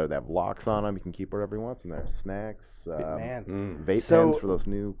inside of it. They have locks on them. You can keep whatever you want in there. Snacks, Man. vape So- pens for those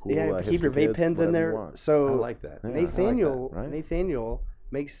new cool. Yeah, keep hipster your vape kids, pens in whatever you there. want. So I like that. Yeah, I like that, Nathaniel, right? Nathaniel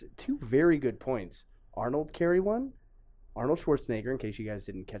makes 2 very good points. Arnold carry one. Arnold Schwarzenegger, in case you guys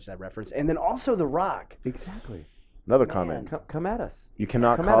didn't catch that reference, and then also The Rock. Exactly. Another Man. comment. Come at us. You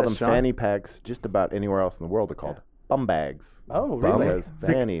cannot Come call at us, them Sean. fanny packs just about anywhere else in the world. They're called bum bags. Oh, really? Because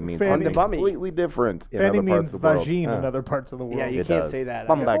fanny means fanny- something On the bummy. completely different in Fanny other parts means of the world. vagine in Uh. other parts of the world. Yeah, you It can't does. say that.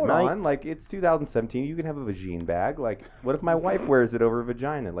 Bum bag Hold night. on, like it's 2017. You can have a vagine bag. Like, what if my wife wears it over a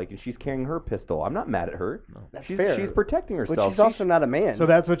vagina? Like, and she's carrying her pistol. I'm not mad at her. That's she's fair. she's protecting herself. But she's also not a man. So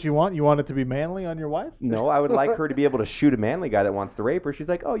that's what you want? You want it to be manly on your wife? No, I would like her to be able to shoot a manly guy that wants to rape her. She's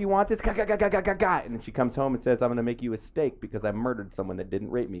like, "Oh, you want this?" Gah, gah, gah, gah, gah, gah, gah. And then she comes home and says, "I'm going to make you a steak because I murdered someone that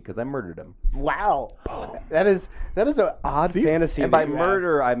didn't rape me because I murdered him." wow. That is an odd fantasy. And that by you have.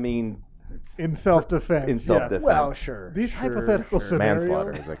 murder, I mean In self-defense. in yeah. self-defense. Well, sure. These sure, hypothetical sure. scenarios,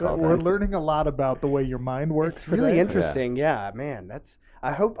 Manslaughter, as they call we're it. learning a lot about the way your mind works. It's really today. interesting. Yeah, man. That's.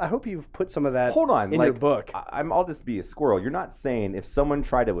 I hope you've put some of that. Hold on, in like, your book. I'll just be a squirrel. You're not saying if someone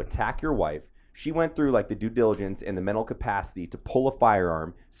tried to attack your wife, she went through like the due diligence and the mental capacity to pull a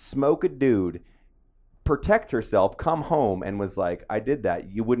firearm, smoke a dude, protect herself, come home, and was like, "I did that."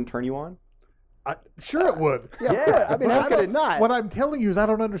 You wouldn't turn you on? Sure it would. Yeah, I mean, But how I could don't- it not? What I'm telling you is I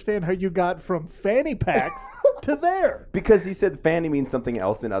don't understand how you got from fanny packs to there. Because you said fanny means something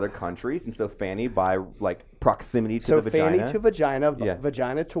else in other countries, and so fanny by like proximity to So the vagina. fanny to vagina, Yeah.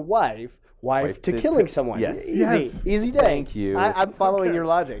 vagina to wife Wife to to killing ki- someone. yes. Easy, Yes. easy day. Thank you. I'm following Okay. your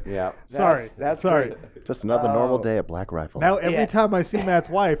logic. Yeah. Sorry. That's Sorry. great. Just another normal Oh. day at Black Rifle. Now every Yeah. time I see Matt's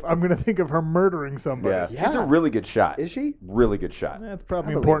wife, I'm going to think of her murdering somebody. Yeah. Yeah. She's a really good shot. Is she? Really good shot. That's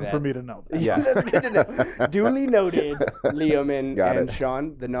probably I believe important that. for me to know. Yeah. That's good to know. Duly noted, Liam and, Got and it.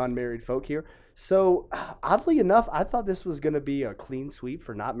 Sean, the non-married folk here. So, oddly enough, I thought this was going to be a clean sweep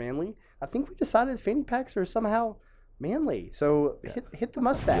for not manly. I think we decided fanny packs are somehow manly. So, hit the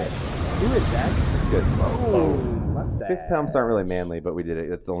mustache. Do it, Zach. Good. Oh, mustache. Fist pumps aren't really manly, but we did it.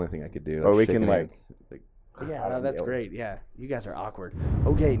 That's the only thing I could do. Or we shaking can, like- hands. Yeah, no, that's great. Yeah, you guys are awkward.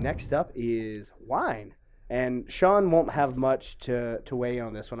 Okay, next up is wine. And Sean won't have much to weigh in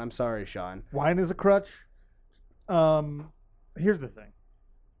on this one. I'm sorry, Sean. Wine is a crutch. Here's the thing.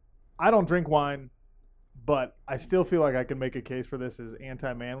 I don't drink wine, but I still feel like I can make a case for this as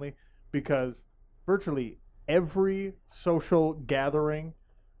anti-manly because virtually every social gathering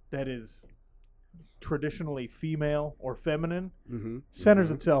that is traditionally female or feminine Mm-hmm.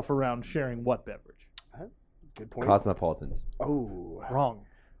 centers itself around sharing what beverage? Good point. Cosmopolitans. Oh, Wrong.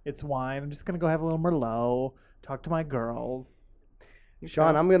 It's wine. I'm just gonna go have a little Merlot, talk to my girls.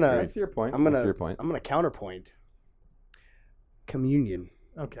 Sean, I'm I gonna see your point. I'm I gonna see your point. I'm gonna counterpoint. Communion.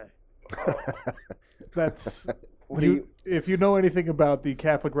 Okay. That's What do you? if you know anything about the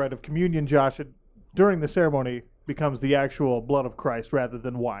Catholic rite of communion, Josh, during the ceremony becomes the actual blood of Christ rather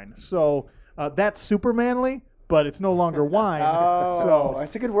than wine. So that's super manly, but it's no longer wine. Oh, so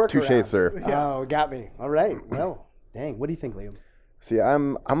that's a good workaround. Touche, sir. Oh, got me. All right. Well, dang. What do you think, Liam? See,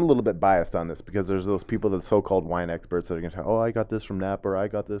 I'm a little bit biased on this because there's those people, the so-called wine experts, that are going to say, oh, I got this from Napa, or I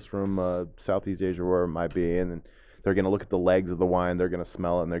got this from Southeast Asia, where it might be, and then they're going to look at the legs of the wine, they're going to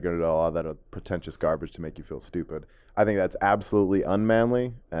smell it, and they're going to do all that pretentious garbage to make you feel stupid. I think that's absolutely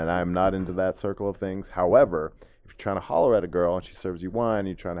unmanly, and I'm not into that circle of things. However, if you're trying to holler at a girl and she serves you wine,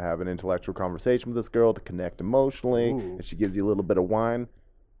 you're trying to have an intellectual conversation with this girl to connect emotionally, Ooh. and she gives you a little bit of wine,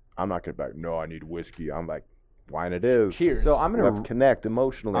 I'm not going to be like, no, I need whiskey. I'm like, wine it is. Cheers. So I'm Let's gonna connect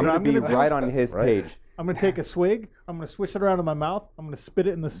emotionally. I'm gonna I'm be gonna- right on his Right. page. I'm gonna take a swig. I'm gonna swish it around in my mouth. I'm gonna spit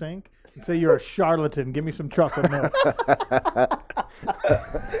it in the sink and say, "You're a charlatan. Give me some chocolate milk."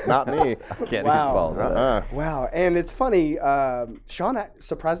 Not me. Can't Wow. even follow that. Uh-uh. Wow. And it's funny. Sean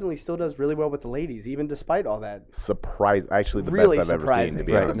surprisingly still does really well with the ladies, even despite all that. Actually the Really best I've ever seen, to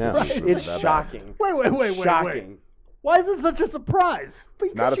be surprising. Right, honest. no. with you. It's The best. shocking. Wait. Shocking. Why is it such a surprise?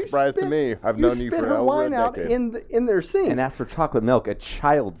 Not a Because surprise to me. I've known you spit for her over wine a out decade. in their sink. And ask for chocolate milk, a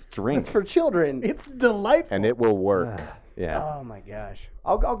child's drink. It's for children. It's delightful. And it will work. Yeah. Oh my gosh.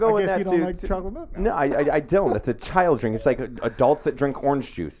 I'll go I in guess that you don't too. like chocolate milk. No, I don't. It's a child's drink. It's like adults that drink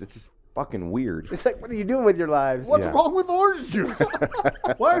orange juice. It's just fucking weird. It's like, what are you doing with your lives? What's Yeah. wrong with orange juice?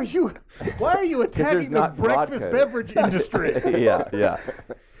 Why are you there's attacking the not breakfast vodka. beverage industry? yeah.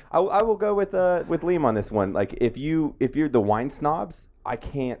 I will go with Liam on this one. Like if you're the wine snobs, I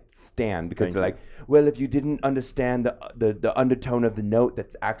can't stand because Thank they're you. like, well, if you didn't understand the undertone of the note,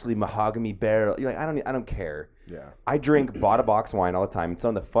 that's actually mahogany barrel. You're like, I don't care. Yeah. I drink bought box wine all the time, and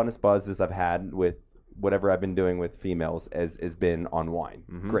some of the funnest buzzes I've had with whatever I've been doing with females has been on wine.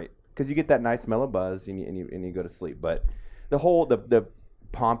 Great, because you get that nice mellow buzz and you go to sleep. But the whole the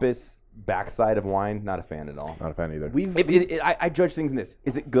pompous backside of wine, not a fan at all. Not a fan either. I judge things in this: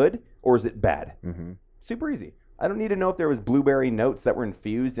 is it good or is it bad? Mm-hmm. Super easy. I don't need to know if there was blueberry notes that were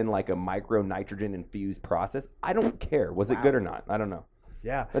infused in like a micro nitrogen infused process. I don't care. Was it good or not? I don't know.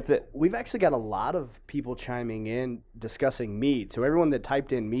 Yeah. That's it. We've actually got a lot of people chiming in discussing mead. So everyone that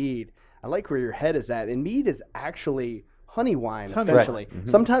typed in mead, I like where your head is at. And mead is actually honey wine, Honey. essentially. Right.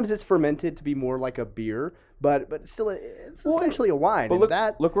 Sometimes it's fermented to be more like a beer, but still it's essentially a wine. But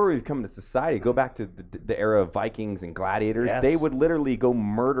And look where we've come to society. Go back to the era of Vikings and gladiators. Yes. They would literally go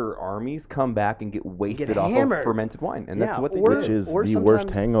murder armies, come back and get wasted off hammered. of fermented wine, and Yeah, that's what they or- do. Which is or the worst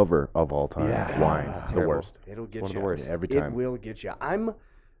sometimes- hangover of all time. Yeah. Wine. It's The terrible. worst. it'll get One of you. the worst. Every It time. will get you.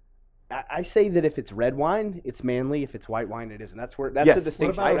 I say that if it's red wine, it's manly. If it's white wine, it isn't. That's Yes. the What What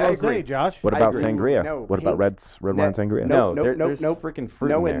distinction. about I rosé, agree. Josh? What I about agree. sangria? No, What about pink. red wine sangria? No, nope, there's nope. freaking fruit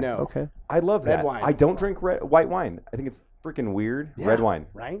No in and there. no. Okay. I love Red that. wine. I don't drink white wine. I think it's freaking weird. Yeah, Red wine.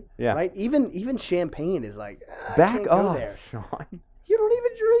 right? Yeah. Right. Even champagne is like I Back can't go off, there. Sean. You don't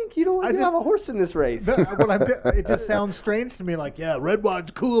even drink. You don't I even just- have a horse in this race. It just sounds strange to me. Like, yeah, red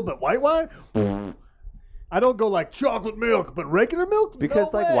wine's cool, but white wine? I don't go like chocolate milk, but regular milk?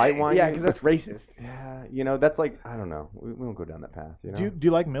 Because No like way. white wine. Yeah, because that's racist. Yeah, that's like I don't know. We won't go down that path. You know? Do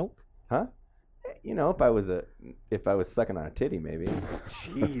you like milk? Huh? If I was sucking on a titty, maybe.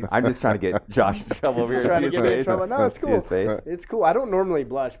 Jeez. I'm just trying to get Josh in trouble over here. Trying to See his get me in face? trouble. No, it's See cool. his face. It's cool. I don't normally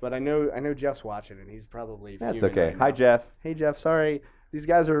blush, but I know Jeff's watching and he's probably That's fuming okay. right Hi, now. Jeff. Hey Jeff, sorry. These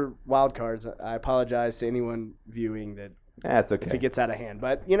guys are wild cards. I apologize to anyone viewing that That's if okay. it gets out of hand.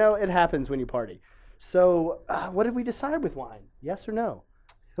 But it happens when you party. So, what did we decide with wine? Yes or no?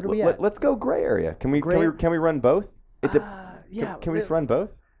 What are we at? Let's go gray area. Can we Gray- can we run both? Yeah. Can we just run both?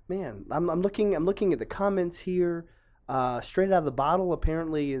 Man, I'm looking at the comments here. Straight out of the bottle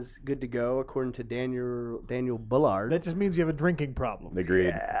apparently is good to go, according to Daniel Bullard. That just means you have a drinking problem. Agreed.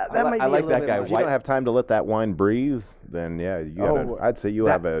 Yeah, I that li- might I be like a that little guy. bit If much. you don't have time to let that wine breathe, then yeah, I'd say you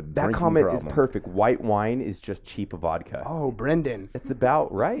have a that drinking comment problem. is perfect. White wine is just cheap vodka. Oh, Brendan. It's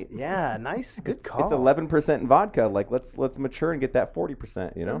about right. Yeah, nice, good call. It's 11% in vodka. Like let's mature and get that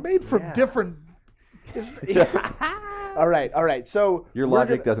 40%. You They're know. made from Yeah. different. All right. So Your we're logic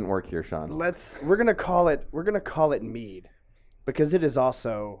gonna- doesn't work here, Sean. We're gonna call it mead, because it is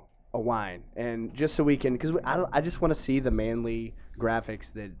also a wine, and just so we can, because I just want to see the manly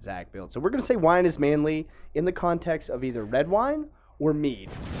graphics that Zach built. So we're gonna say wine is manly in the context of either red wine or mead,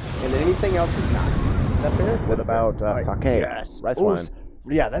 and anything else is not. Is that fair? What about sake? Yes. Rice Ooh, wine.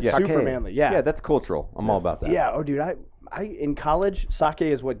 Yeah, that's Yeah. super Sake. manly. Yeah. Yeah, that's cultural. I'm all about that. Yeah. Oh, dude, I in college, sake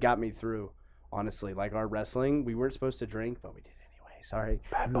is what got me through. Honestly, like our wrestling, we weren't supposed to drink, but we did anyway. Sorry.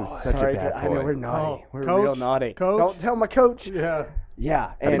 Bad boy. Sorry, Such a bad I know boy. we're naughty. Oh, we're coach? real naughty. Coach? Don't tell my coach. Yeah.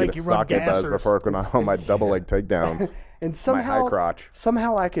 Yeah, I and make you run sake buzz gassers. before going on my double leg takedowns. and my somehow high crotch.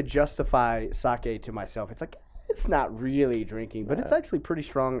 somehow I could justify sake to myself. It's like it's not really drinking, but it's actually pretty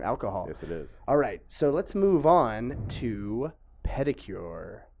strong alcohol. Yes, it is. All right, so let's move on to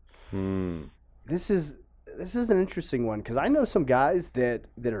pedicure. This is an interesting one because I know some guys that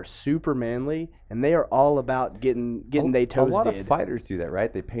are super manly and they are all about getting they toes A lot did. of fighters do that,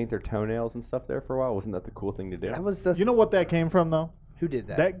 right? They paint their toenails and stuff there for a while. Wasn't that the cool thing to do? That was the You know what that came from, though? who did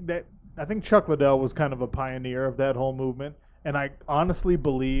that? That I think Chuck Liddell was kind of a pioneer of that whole movement, and I honestly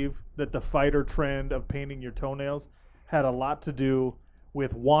believe that the fighter trend of painting your toenails had a lot to do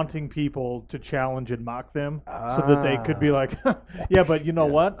with wanting people to challenge and mock them, so that they could be like, "Yeah, but you know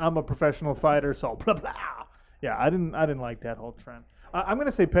what? I'm a professional fighter, so blah blah." Yeah, I didn't like that whole trend. I'm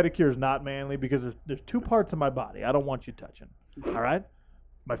gonna say pedicure is not manly because there's two parts of my body I don't want you touching. All right,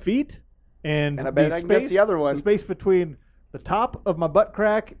 my feet and And I bet the I can guess space- the other one. the space between the top of my butt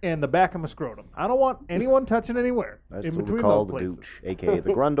crack and the back of my scrotum. I don't want anyone touching anywhere That's in what between we call those the places. gooch, aka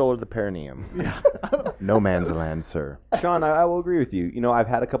the grundle or the perineum. Yeah. No man's land, sir. Sean, I will agree with you. You know, I've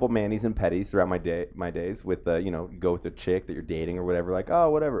had a couple manis and petties throughout my days with, you know, you go with a chick that you're dating or whatever. Like, oh,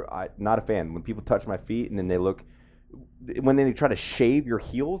 whatever. Not a fan. When people touch my feet and then when they try to shave your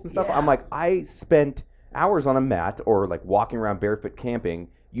heels and stuff, I'm like, I spent hours on a mat or like walking around barefoot camping.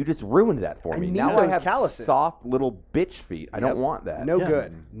 You just ruined that for I me. need Now I those have calluses. soft little bitch feet. I Yep. don't want that. No Yeah.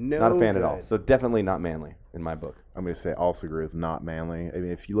 good. No, Not a fan at all. good. So definitely not manly in my book. I'm going to say also agree with not manly. I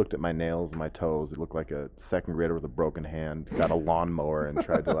mean, if you looked at my nails and my toes, it looked like a second grader with a broken hand got a lawnmower and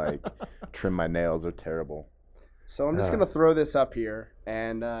tried to like trim my nails. They're terrible. So I'm just gonna throw this up here,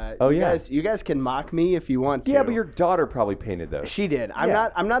 and Oh, you yeah. you guys can mock me if you want to. Yeah, but your daughter probably painted those. she did. I'm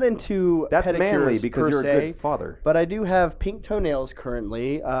Yeah. not into That's pedicures manly because per you're se, a good father. But I do have pink toenails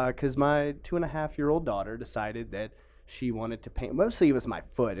currently because my 2.5-year-old daughter decided that she wanted to paint. Mostly it was my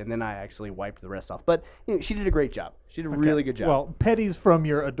foot, and then I actually wiped the rest off. But you know, she did a great job. She did a really good job. Well, petties from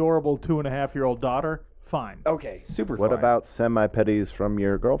your adorable 2.5-year-old daughter, fine. okay. Super What fine. about semi-petties from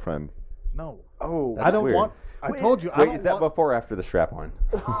your girlfriend? No, Oh, I don't weird. want. I told you. I Wait, don't is that want, before or after the strap on?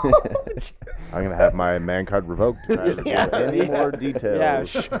 I'm going to have my man card revoked. If I reveal any more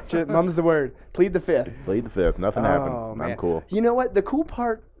details. Yeah, mum's the word. Plead the fifth. Plead the fifth. Nothing happened. Oh, man. I'm cool. You know what? The cool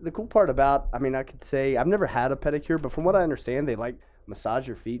part about, I mean, I could say I've never had a pedicure, but from what I understand, they like massage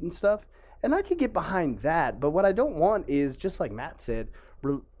your feet and stuff, and I could get behind that. But what I don't want is, just like Matt said,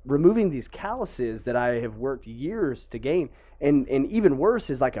 removing these calluses that I have worked years to gain, and even worse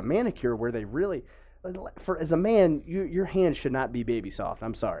is like a manicure where they really. As a man, your hands should not be baby soft.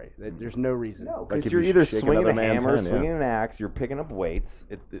 I'm sorry. There's no reason. No, Like because if you're you either shake swinging a another man's hammer, hand, yeah. swinging an axe, you're picking up weights.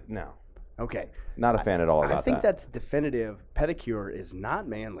 No, Okay. not a fan at all about I think that. that's definitive. Pedicure is not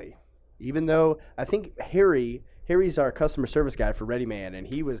manly, even though I think Harry's our customer service guy for Ready Man, and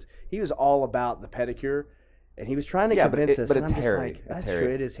he was all about the pedicure, and he was trying to Yeah, but convince it- us. but and it's I'm just Harry. like, It's that's Harry.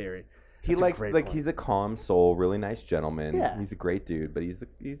 true. It is Harry. He That's a likes great like point. he's a calm soul, really nice gentleman. Yeah. He's a great dude, but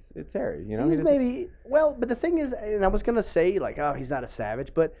it's Harry. You know, He's He doesn't- maybe but the thing is, and I was gonna say like, oh, he's not a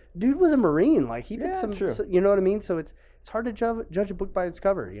savage, but dude was a Marine. Like he did Yeah, some, true. you know what I mean. So it's hard to judge a book by its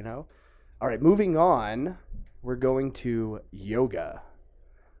cover, you know. All right, moving on. We're going to yoga.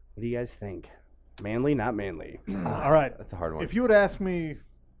 What do you guys think? Manly, not manly? all right. That's a hard one. If you had asked me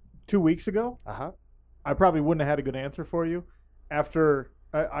 2 weeks ago, I probably wouldn't have had a good answer for you. After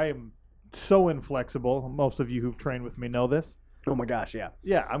I am so inflexible. Most of you who've trained with me know this. Oh my gosh, yeah.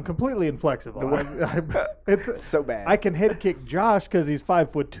 Yeah, I'm completely inflexible. The way- it's So bad. I can head kick Josh because he's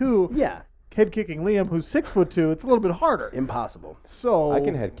 5'2", Yeah. head kicking Liam, who's 6'2", it's a little bit harder. Impossible. So I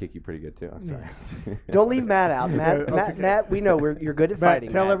can head kick you pretty good too. I'm sorry. Don't leave Matt out. Matt, Yeah, that's okay. Matt, we know you're good at Matt, fighting.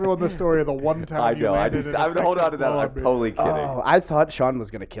 tell Matt. everyone the story of the one time I you know. landed an I'm hold on to effective that. blow I'm on me. totally kidding. Oh, I thought Sean was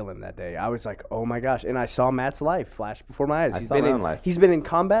gonna kill him that day. I was like, oh my gosh! And I saw Matt's life flash before my eyes. I saw my own life. He's been in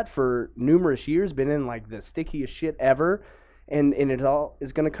combat for numerous years. Been in like the stickiest shit ever, and it all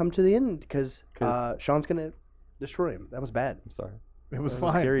is gonna come to the end because Sean's gonna destroy him. That was bad. I'm sorry. It was That was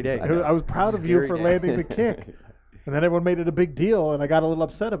a fine. scary day. I was proud of you Scary for day. landing the kick, and then everyone made it a big deal, and I got a little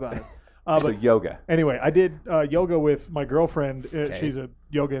upset about it. So But yoga. anyway, I did yoga with my girlfriend. Okay. She's a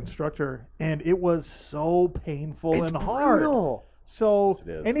yoga instructor, and it was so painful It's and hard. brutal. So Yes, it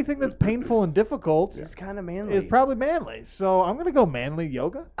is. anything that's painful and difficult It's kind of manly. is probably manly. So I'm gonna go manly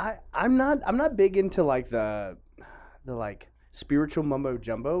yoga. I'm not big into like the like spiritual mumbo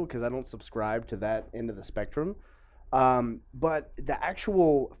jumbo because I don't subscribe to that end of the spectrum. But the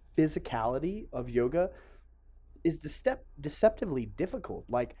actual physicality of yoga is deceptively difficult.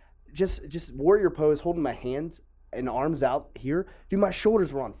 Like just warrior pose, holding my hands and arms out here. Dude, my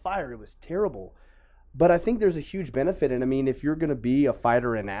shoulders were on fire. It was terrible. But I think there's a huge benefit. And I mean, if you're going to be a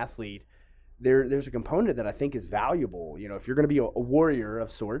fighter and athlete, there's a component that I think is valuable. You know, if you're going to be a warrior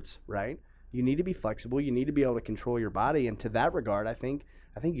of sorts, right? You need to be flexible. You need to be able to control your body. And to that regard, I think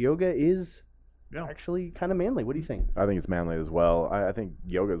yoga is Yeah. actually kind of manly. What do you think? I think it's manly as well. I think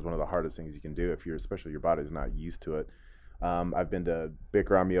yoga is one of the hardest things you can do if especially your body's not used to it. I've been to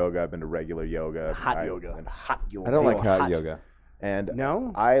Bikram yoga. I've been to regular yoga. Hot yoga. Hot yoga. I don't like Hot hot yoga. And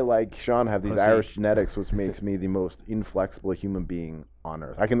No? I, like Sean, have these Pussy. Irish genetics, which makes me the most inflexible human being on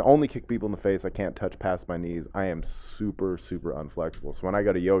earth. I can only kick people in the face. I can't touch past my knees. I am super, super unflexible. So when I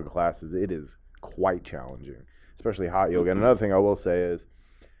go to yoga classes, it is quite challenging, especially hot yoga. And another thing I will say is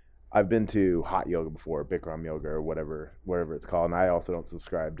I've been to hot yoga before, Bikram yoga or whatever it's called, and I also don't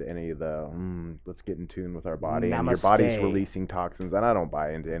subscribe to any of the let's get in tune with our body and your body's Namaste. releasing toxins, and I don't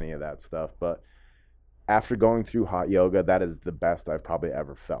buy into any of that stuff. But after going through hot yoga, that is the best I've probably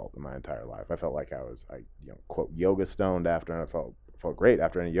ever felt in my entire life. I felt like I quote yoga stoned after, and I felt great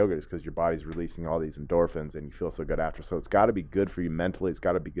after any yoga, just because your body's releasing all these endorphins and you feel so good after. So it's got to be good for you mentally. It's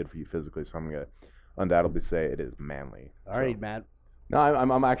got to be good for you physically. So I'm gonna undoubtedly say it is manly. All right, Matt. No,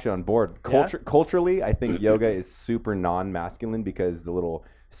 I'm actually on board. Culturally, I think yoga is super non-masculine because the little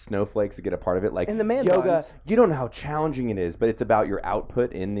snowflakes that get a part of it, like And the man yoga, buns. you don't know how challenging it is, but it's about your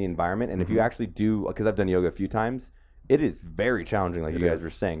output in the environment. And if you actually do, because I've done yoga a few times, it is very challenging, like you guys were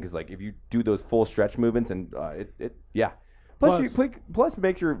saying, because like if you do those full stretch movements and yeah. Plus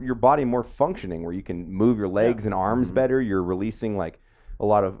makes your body more functioning, where you can move your legs and arms better. You're releasing like a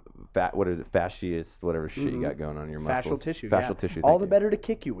lot of fascious, whatever shit you got going on in your muscles. Fascial tissue. Fascial yeah. tissue. All thank the you. better to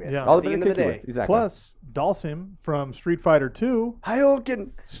kick you with. Yeah. At All the the better end to of the kick you day. with. Exactly. Plus, Dalsim from Street Fighter 2, Hadouken.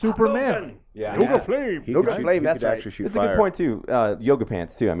 Superman. Yeah. Yoga Yeah. Flame. He Yoga could shoot- flame, he that's could right. actually shoot It's a fire. good point too. Yoga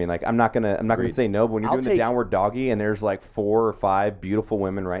pants too. I mean, like I'm not gonna Agreed. say no, but when you're I'll doing the take- downward doggy and there's like 4 or 5 beautiful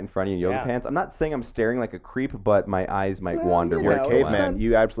women right in front of you in yoga Yeah. pants, I'm not saying I'm staring like a creep, but my eyes might Well, wander. you You're know, a once in a it's while. caveman. not-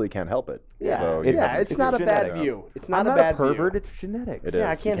 You absolutely can't help it. Yeah, So, it's not a bad genetics. view. It's not I'm a not bad a pervert. view. It's genetics. It Yeah,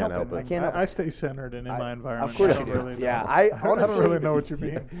 I is. You can't can't help help it. I it. can't help I it. stay centered and in my environment. Of course I you don't do. really know. Yeah, I honestly, don't really know what you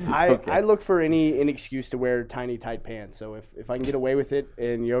mean. Okay. I look for any excuse to wear tiny tight pants. So if I can get away with it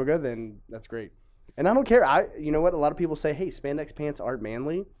in yoga, then that's great. And I don't care. You know what? A lot of people say, "Hey, spandex pants aren't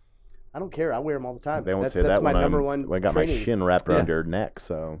manly." I don't care. I wear them all the time. They won't that's say that's that my when number one. when I got my training. shin wrapped Yeah. around your neck.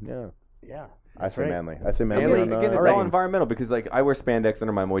 So yeah, Yeah, I that's say right. manly. I say manly. Manly, on, Again, it's Alright. all environmental because like I wear spandex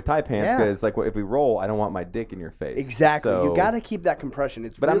under my Muay Thai pants Yeah. because like if we roll, I don't want my dick in your face. Exactly. So, you got to keep that compression.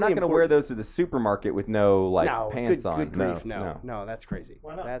 It's But really I'm not going to wear important. those to the supermarket with no like no, pants good, on. Good grief, no. no, that's crazy.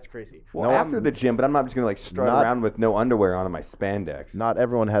 Why not? That's crazy. Well, after the gym, but I'm not just going to like strut Not- around with no underwear on in my spandex. Not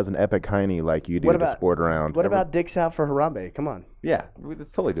everyone has an epic hiney like you do What to about- sport around. What about dicks out for Harambe? Come on. Yeah,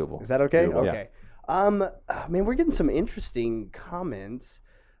 it's totally doable. Is that okay? Doable. Okay. Man, we're getting some interesting comments.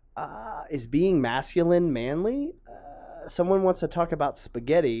 Is being masculine manly? Someone wants to talk about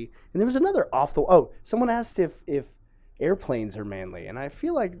spaghetti, and there was another someone asked if airplanes are manly, and I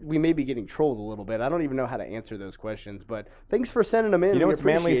feel like we may be getting trolled a little bit. I don't even know how to answer those questions, but thanks for sending them in. You know We what's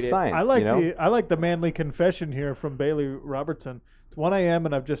manly appreciate it. science. I like you know? I like the manly confession here from Bailey Robertson. It's 1 a.m.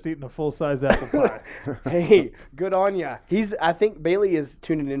 and I've just eaten a full-size apple pie. Hey, good on ya. I think Bailey is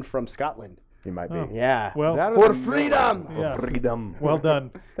tuning in from Scotland. He might be. Oh. Yeah. Well, That For is freedom! Yeah. For freedom. well done.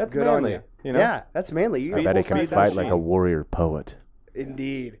 That's Good on manly. you. You know? Yeah, that's manly. You I eat bet he full can size fight apple like pie. a warrior poet.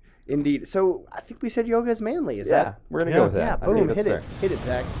 Indeed. So I think we said yoga is manly. Is Yeah, that? we're gonna Yeah. go with that. Yeah. I think Boom. that's Hit fair. it. Hit it,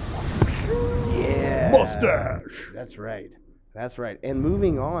 Zach. Yeah. Mustache. That's right. That's right. And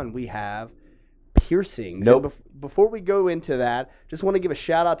moving on, we have piercings. Nope. And before we go into that, just want to give a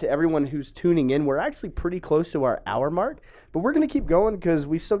shout out to everyone who's tuning in. We're actually pretty close to our hour mark, but we're going to keep going because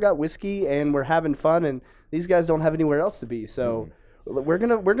we still got whiskey and we're having fun, and these guys don't have anywhere else to be. So we're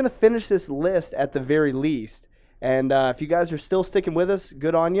gonna finish this list at the very least. And if you guys are still sticking with us,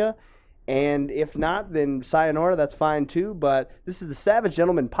 good on you. And if not, then sayonara, that's fine too. But this is the Savage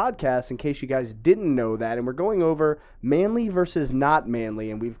Gentleman podcast, in case you guys didn't know that. And we're going over manly versus not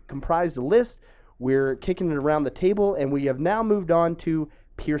manly. And we've comprised a list. We're kicking it around the table. And we have now moved on to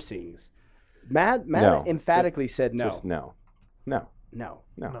piercings. Matt No. emphatically said no. Just no. No. No.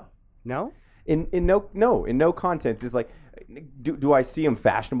 No. No? In no content is like, do I see them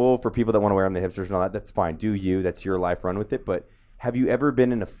fashionable for people that want to wear them, the hipsters and all that? That's fine. Do you? That's your life. Run with it. But have you ever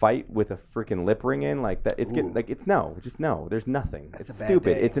been in a fight with a freaking lip ring in like that? It's getting like it's no, just no. There's nothing. That's it's a bad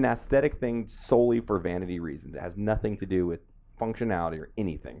stupid. day. It's an aesthetic thing solely for vanity reasons. It has nothing to do with functionality or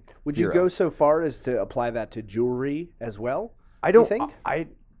anything. Would Zero. you go so far as to apply that to jewelry as well? I don't think?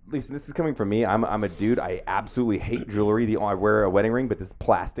 Listen, this is coming from me. I'm a dude. I absolutely hate jewelry. I wear a wedding ring, but this is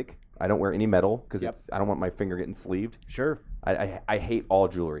plastic. I don't wear any metal because Yep. I don't want my finger getting sleeved. Sure. I hate all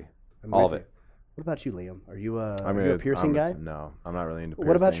jewelry, I'm all of with it. What about you, Liam? Are you a, I are mean, you a piercing guy? No, I'm not really into piercings.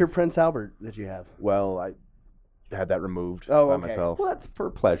 What about your Prince Albert that you have? Well, I had that removed Oh, by okay. myself. Well, that's for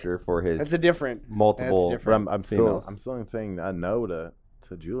pleasure for his That's a different. multiple. that's But I'm females. still saying no to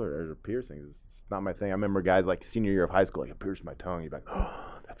jewelry or piercings. It's not my thing. I remember guys like senior year of high school, like, I pierced my tongue. You're like, oh,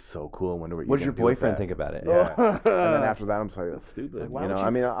 that's so cool. I wonder what What does you're your gonna do with boyfriend that. think about it? Yeah. And then after that, I'm just like, that's stupid. Like, why you know, would I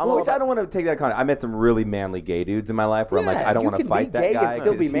you- mean, I'm Well, all which I about, don't want to take that kind. I met some really manly gay dudes in my life where I'm like, Yeah, I don't you want to can fight be that gay guy. and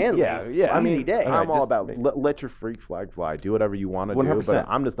still 'cause be he- manly. Yeah, yeah. Easy I mean, day. I'm all just about make- let your freak flag fly. Do whatever you want to do, 100%. but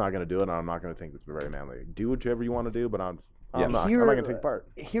I'm just not going to do it. And I'm not going to think it's very manly. Do whatever you want to do, but I'm Yeah. not Here- going to take part.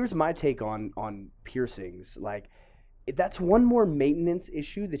 Here's my take on piercings. Like, that's one more maintenance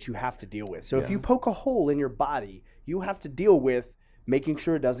issue that you have to deal with. So if you Yes. poke a hole in your body, you have to deal with making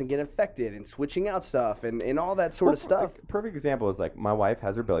sure it doesn't get infected and switching out stuff and all that sort of stuff. Like, perfect example is like my wife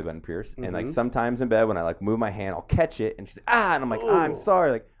has her belly button pierced, and like Mhm. sometimes in bed when I like move my hand, I'll catch it, and she's and I'm like, I'm Ooh.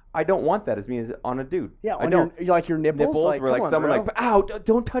 sorry, like I don't want that as me as on a dude. Yeah, I on don't. your like your nipples, Nipples where like come on, someone bro. like, ow,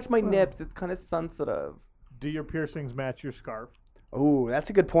 don't touch my nips. It's kind of sensitive. Do your piercings match your scarf? Oh, that's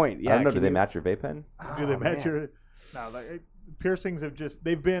a good point. Yeah, I don't know. can Do they you- match your vape pen? Do they Oh, match man. your? No, like, piercings have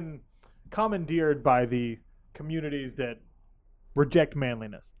they've been commandeered by the communities that reject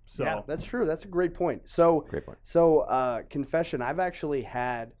manliness. So Yeah, that's true. That's a great point. So, Great point. confession, I've actually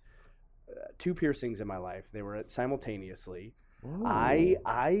had two piercings in my life. They were simultaneously.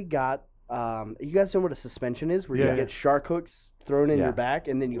 I got you guys know what a suspension is, where Yeah. you get shark hooks thrown in Yeah. your back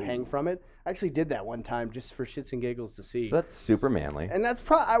and then you hang from it. I actually did that one time just for shits and giggles to see. So that's super manly. And that's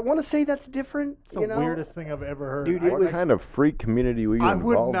I want to say that's different. it's the you know? weirdest thing I've ever heard. Dude, I- it What was- kind of freak community were you I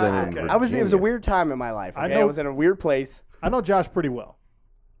would involved not- in? okay. It was a Virginia? weird time in my life. I Okay? I know- was in a weird place. I know Josh pretty well,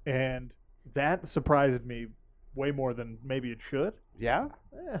 and that surprised me way more than maybe it should. Yeah.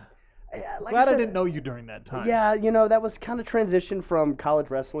 Eh, Yeah, like glad I said, didn't know you during that time. Yeah, that was kind of transition from college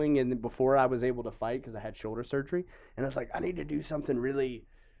wrestling and before I was able to fight because I had shoulder surgery. And I was like, I need to do something really,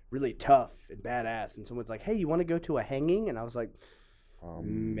 really tough and badass. And someone's like, hey, you want to go to a hanging? And I was like,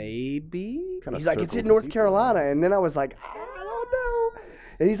 maybe. Kinda He's like, it's circles in of North people. Carolina. And then I was like, I don't know.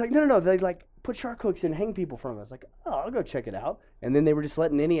 And he's like, no. They like put shark hooks and hang people from it. I was like, oh, I'll go check it out. And then they were just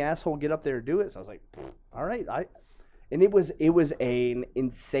letting any asshole get up there and do it. So I was like, all right. And it was an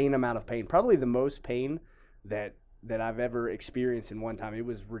insane amount of pain. Probably the most pain that I've ever experienced in one time. It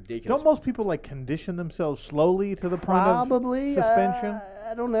was ridiculous. Don't most people like condition themselves slowly to the point Probably of suspension?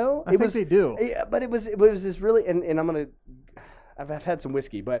 I don't know. I think they do. Yeah, but it was this really and I'm gonna. I've had some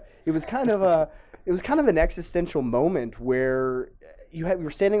whiskey, but it was kind of an existential moment where you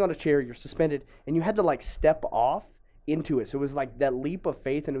were standing on a chair, you're suspended, and you had to like step off into it. So it was like that leap of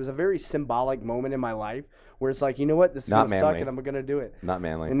faith, and it was a very symbolic moment in my life where it's like, you know what, this is Not gonna suck, manly. and I'm gonna do it. Not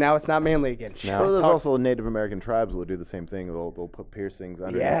manly. And now it's not manly again. No. Well, there's Talk- also Native American tribes that will do the same thing. They'll put piercings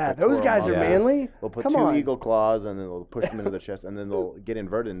under. yeah, those guys are manly. They'll put Come two on. eagle claws and then they'll push them into the chest and then they'll get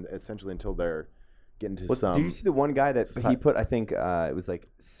inverted essentially until they're getting to Well, some. did you see the one guy that he si- put? I think it was like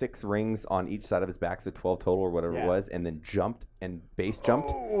 6 rings on each side of his back, so 12 total or whatever Yeah. it was, and then jumped and base jumped,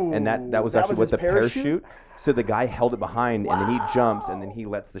 and that was That actually was with his the parachute? So the guy held it behind, and then he jumps, and then he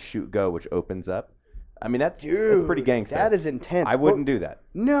lets the chute go, which opens up. I mean, that's pretty gangster. That is intense. I wouldn't do that.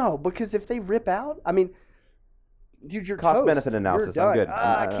 No, because if they rip out, I mean, dude, you're Cost toast. benefit analysis, You're I'm done. good.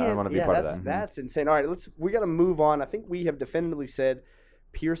 I don't can't- wanna be yeah, part of that's, that. That's insane. All right, we got to move on. I think we have definitively said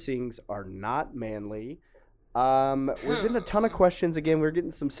piercings are not manly. We're getting a ton of questions again. We're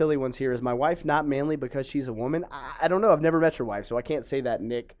getting some silly ones here. Is my wife not manly because she's a woman? I don't know. I've never met your wife, so I can't say that,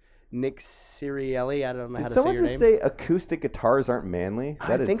 Nick. Nick Sirielli. I don't know how Did to say someone your just name. say acoustic guitars aren't manly?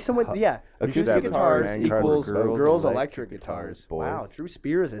 I think someone, yeah. Acoustic Acoustic guitars guitars equals equals girls electric electric guitars. boys. Wow, Drew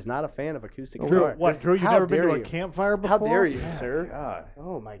Spears is not a fan of acoustic Drew, guitar. what, Drew, you How never been to dare a you. campfire before? How dare you, Yeah, sir? God.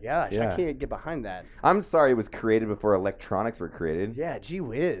 Oh my gosh, Yeah. I can't get behind that. I'm sorry it was created before electronics were created. Yeah, gee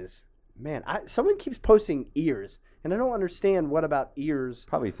whiz. Man, someone keeps posting ears, and I don't understand what about ears.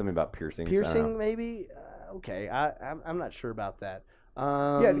 Probably something about piercings. I don't Piercing, know. maybe? Okay, I'm not sure about that.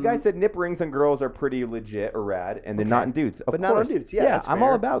 Yeah, the guy said nip rings on girls are pretty legit or rad, and then not in dudes. Of but not on course. dudes. Yeah, that's I'm all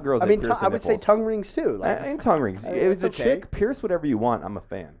fair. about girls. I that mean, pierce I their would say nipples. tongue rings too. Like, And tongue rings. If it's a it's okay. chick, pierce whatever you want. I'm a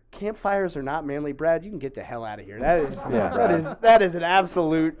fan. campfires are not manly, Brad. You can get the hell out of here. That is Yeah. that is an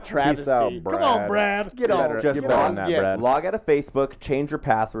absolute travesty. Peace out, Brad. Come on, Brad. Get You on, better- Just you get better on than that, yeah. Brad. Log out of Facebook, change your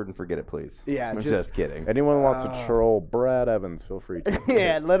password, and forget it, please. Yeah, I'm just- just kidding. Anyone who wants to troll Brad Evans, feel free to.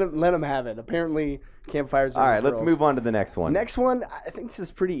 Yeah, let him have it. Apparently, campfires. All right, let's move on to the next one. Next one, I think this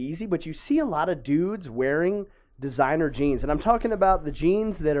is pretty easy, but you see a lot of dudes wearing designer jeans, and I'm talking about the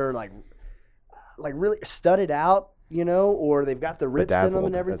jeans that are like really studded out, you know, or they've got the rips in them Bedazzled,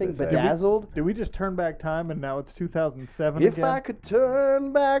 and as everything, they say. bedazzled. Did we just turn back time and now it's 2007 If again? I could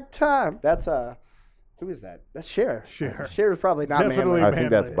turn back time, that's who is that? That's Cher. Cher. Cher is probably not Definitely manly. I think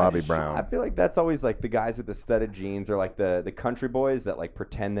that's manly. Bobby I Brown. feel like that's always like the guys with the studded jeans or like the country boys that like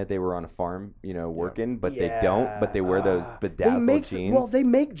pretend that they were on a farm, you know, working, but they don't. But they wear those bedazzled jeans. Well, they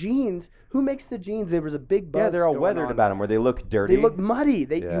make jeans. Who makes the jeans? There was a big buzz. yeah, they're all going weathered on. about them where they look dirty. They look muddy. You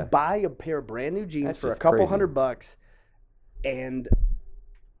Yeah. buy a pair of brand new jeans That's for a just couple crazy. $100, and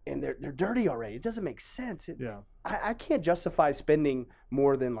they're dirty already. It doesn't make sense. Yeah. I can't justify spending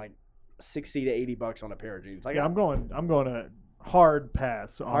more than like $60 to $80 on a pair of jeans. Like, Yeah, I'm going to hard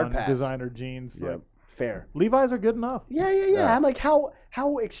pass Hard on pass. designer jeans. Yep. Like, fair. Levi's are good enough. Yeah. Yeah. I'm like, how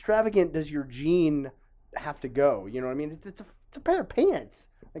extravagant does your jean have to go? You know what I mean? It's a pair of pants.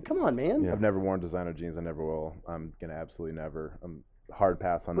 Like, come on, man. Yeah. I've never worn designer jeans. I never will. I'm gonna absolutely never. I'm hard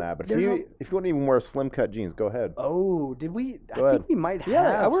pass on But that. But there's if you wouldn't even wear slim cut jeans, go ahead. Oh, did we? Go I ahead. think we might have.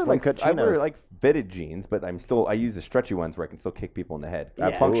 Yeah, I wear slim cut I wear chinos. like fitted jeans, but I use the stretchy ones where I can still kick people in the head. Yeah.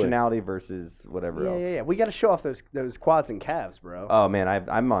 Absolutely. Functionality versus whatever else. Yeah. We got to show off those quads and calves, bro. Oh man,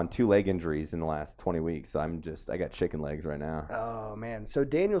 I'm on 2 leg injuries in the last 20 weeks. So I got chicken legs right now. Oh man. So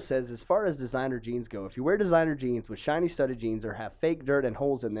Daniel says, as far as designer jeans go, if you wear designer jeans with shiny studded jeans or have fake dirt and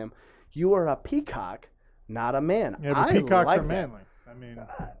holes in them, you are a peacock, not a man. Yeah, I but peacocks like are that. manly. I mean,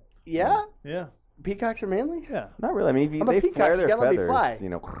 Yeah, yeah. peacocks are manly. Yeah. Not really. I mean, if I'm a they peacock, flare you their gotta let me feathers, fly. you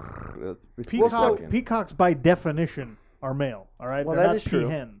know. It's Peacocks by definition are male, all right? Well, They're that not is true.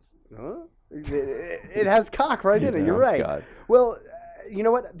 peahens. Huh? It has cock right in it. You're Oh, right. God. Well, you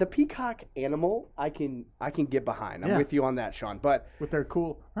know what? The peacock animal, I can get behind. I'm Yeah. with you on that, Sean. But With their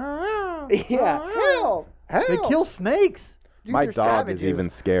cool. yeah, hell, They kill snakes. Dude, My they're dog savages. is even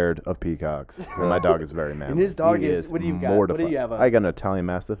scared of peacocks. And my dog is very manly. And his dog He is- what do you got? What do mortified. you have, I got an Italian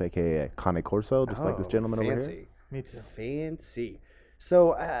Mastiff, aka a Cane Corso, just like this Oh, gentleman over here. fancy. Me too. Fancy.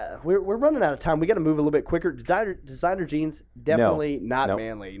 So we're running out of time. We got to move a little bit quicker. Designer jeans, definitely not Nope.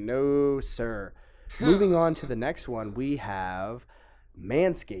 manly. No, sir. Moving on to the next one, we have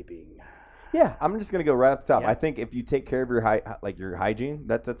manscaping. Yeah, I'm just gonna go right off the top. Yeah. I think if you take care of your your hygiene,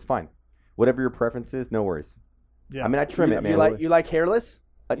 that's fine. Whatever your preference is, no worries. Yeah. I mean, I trim it, man. You like hairless?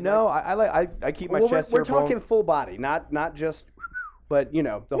 No, I keep my Well, chest we're hair talking blown. full body, not just, but you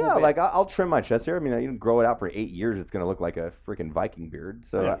know the whole. Yeah, bit. like I'll trim my chest hair. I mean, you can grow it out for 8 years. It's gonna look like a freaking Viking beard.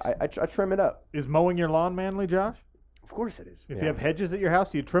 So Yes. I trim it up. Is mowing your lawn manly, Josh? of course it is. If Yeah. you have hedges at your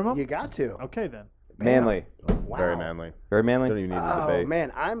house, do you trim them? You got to. Okay, then. Manly, Wow. Very manly. very manly. Don't even need to Oh debate.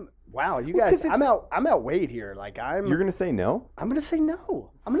 man, wow, you Well, 'cause guys, I'm outweighed here. Like You're gonna say no? I'm gonna say no.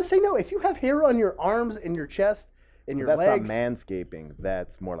 I'm gonna say no. If you have hair on your arms and your chest and your That's legs, not manscaping.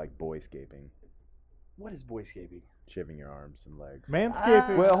 That's more like boyscaping. what is boyscaping? Shaving your arms and legs.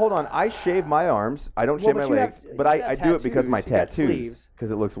 Manscaping. Well, hold on. I shave my arms. I don't Well, shave but my you legs, have- but you I got do it because of my tattoos. You got tattoos. sleeves.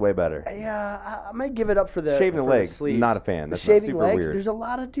 Because it looks way better. Yeah, I might give it up for the Shaving the for legs, sleeves. not a fan. The That's shaving super legs. weird. There's a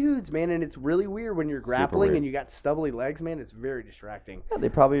lot of dudes, man, and it's really weird when you're Super grappling weird. and you got stubbly legs, man. It's very distracting. Yeah, they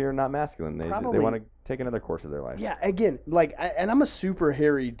probably are not masculine. They Probably. want to take another course of their life. Yeah, again, and I'm a super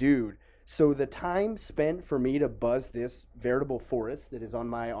hairy dude. So the time spent for me to buzz this veritable forest that is on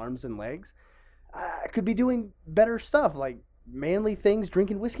my arms and legs, I could be doing better stuff like manly things,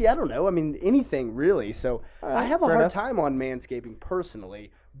 drinking whiskey. I don't know. I mean, anything really. So I have a fair hard enough. time on manscaping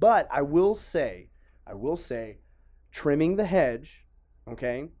personally, but I will say, trimming the hedge,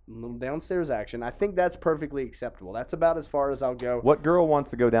 okay, a little downstairs action. I think that's perfectly acceptable. That's about as far as I'll go. What girl wants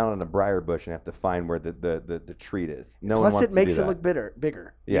to go down on a briar bush and have to find where the treat is? No one Plus, wants it makes to do it that. look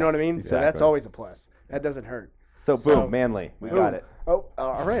bigger. You Yeah, know what I mean? So that's exactly. always a plus. That doesn't hurt. So boom, manly. We got it. Oh,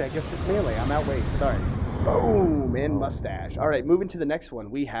 all right. I guess it's manly. I'm out. Wait, sorry. Boom, and mustache. All right, moving to the next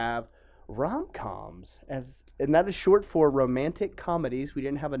one. We have rom-coms, and that is short for romantic comedies. We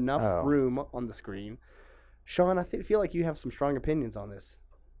didn't have enough room on the screen. Sean, I feel like you have some strong opinions on this.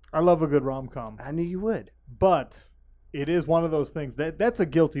 I love a good rom-com. I knew you would. But it is one of those things that's a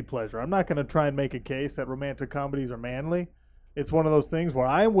guilty pleasure. I'm not going to try and make a case that romantic comedies are manly. It's one of those things where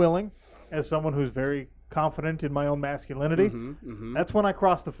I am willing, as someone who's very confident in my own masculinity, that's when I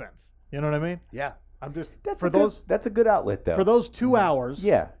cross the fence. You know what I mean? Yeah. I'm just That's a good outlet though. for those 2 hours.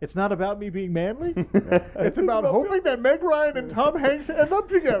 Yeah. It's not about me being manly. It's about hoping that Meg Ryan and Tom Hanks end up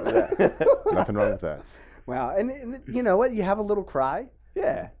together. Nothing wrong with that. Wow. And you know what? You have a little cry.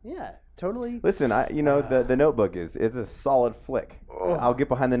 Yeah. Yeah. Totally. Listen, the Notebook it's a solid flick. I'll get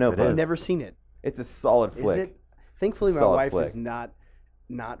behind the Notebook. I've never seen it. It's a solid Is flick. it? Thankfully, my Solid wife flick. has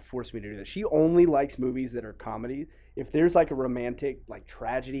not forced me to do that. She only likes movies that are comedy. If there's like a romantic, like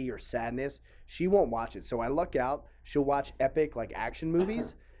tragedy or sadness, she won't watch it. So I luck out. She'll watch epic, like action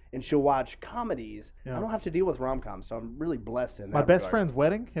movies, and she'll watch comedies. Yeah. I don't have to deal with rom-coms, so I'm really blessed in that. My best regard. friend's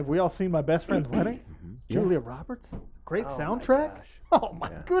wedding. Have we all seen My Best Friend's Wedding? Julia Roberts. Great Oh my soundtrack. gosh. Oh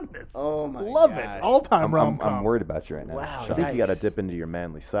my goodness. Oh my Love gosh. it. All-time I'm rom-com. worried about you right now. Wow. I think you got to Yikes. dip into your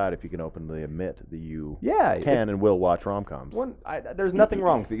manly side if you can openly admit that you Yeah. can and will watch rom-coms. There's nothing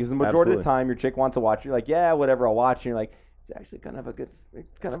wrong with it because the majority of the Absolutely. time your chick wants to watch. You're like, yeah, whatever, I'll watch. And you're like, it's actually kind of a good.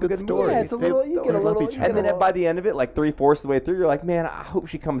 It's kind of a good story. movie. Yeah, it's a They little. You still get a love little. each you And get then a by the end of it, like 3/4 of the way through, you're like, man, I hope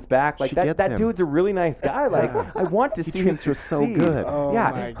she comes back. Like She that gets him. dude's a really nice guy. Like I want to see him treats her so succeed. good. Oh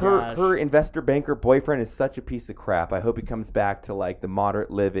yeah, my her gosh. investor banker boyfriend is such a piece of crap. I hope he comes back to like the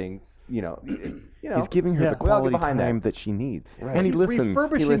moderate livings. You know, He's giving her Yeah. the We all get quality behind time that. that she needs, Right. and he He's listens.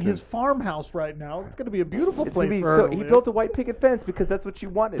 refurbishing He his listens. farmhouse right now. It's going to be a beautiful it's place gonna be for so. her to He live. built a white picket fence because that's what she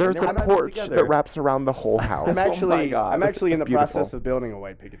wanted. There's and a they're not porch together. that wraps around the whole house. I'm actually, God. I'm actually in the It's beautiful. process of building a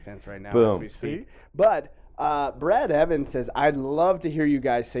white picket fence right now Boom. as we speak. See? But Brad Evans says, I'd love to hear you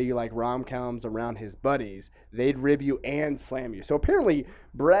guys say you like rom-coms around his buddies. They'd rib you and slam you. So apparently,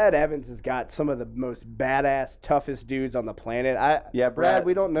 Brad Evans has got some of the most badass, toughest dudes on the planet. Yeah, Brad,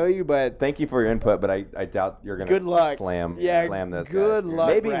 we don't know you, but Thank you for your input, but I doubt you're gonna Good luck. slam Yeah, this guy. good luck,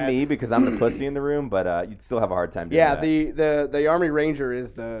 Maybe Brad. me because I'm the pussy in the room, but you'd still have a hard time doing yeah, that. the Army Ranger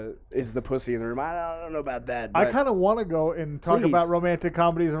is the pussy in the room. I don't know about that. I But kind of want to go and talk Please. about romantic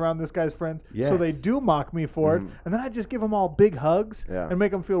comedies around this guy's friends, so Yes. they do mock me for it, and then I just give them all big hugs Yeah. and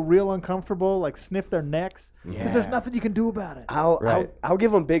make them feel real uncomfortable, like sniff their necks, because there's Yeah. nothing you can do about it. Right. I'll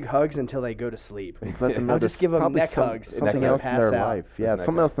give them big hugs until they go to sleep. Just let them know I'll just there's give them probably neck hugs and something then else in pass their out. life. Yeah, neck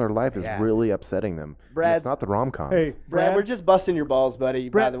something else in their life is Yeah. really upsetting them. And Brad- it's not the rom-coms. Hey, Brad, we're just busting your balls, buddy.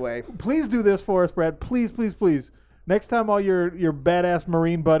 By Brad, the way, please do this for us, Brad. Please, please, please. Next time, all your badass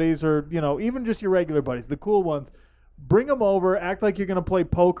Marine buddies, or even just your regular buddies, the cool ones, bring them over. Act like you're gonna play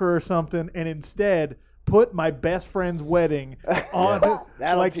poker or something, and instead put My Best Friend's Wedding on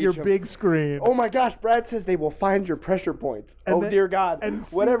That'll like teach your 'em. big screen. oh my gosh, Brad says they will find your pressure points. And Oh then- dear God, and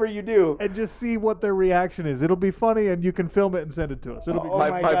see- whatever you do. And just see what their reaction is. It'll be funny, and you can film it and send it to us. It'll be Oh my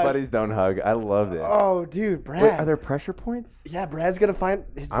my my gosh. buddies don't hug. I love this. Oh, dude, Brad. Wait, are there pressure points? Yeah, Brad's gonna find.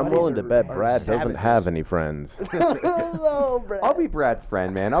 His I'm buddies willing to are- bet are Brad doesn't savages. have any friends. Hello, Brad. I'll be Brad's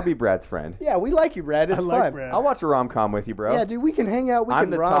friend, man. I'll be Brad's friend. Yeah, we like you, Brad. It's I like fun. Brad. I'll watch a rom-com with you, bro. Yeah, dude, we can hang out. We I'm can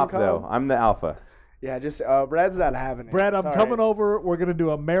the rom-com. top though. I'm the alpha. Yeah, just Brad's not having it. Brad, I'm Sorry. coming over. We're gonna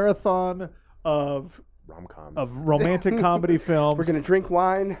do a marathon of Rom-coms. romantic comedy films. We're gonna drink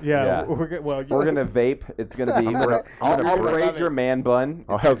wine. Yeah, Yeah. well, We're gonna vape. It's gonna be. I'll braid your man bun.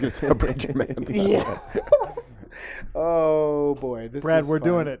 Oh, I was going to say a Bridger man. Yeah. Oh boy, this Brad, is we're fun.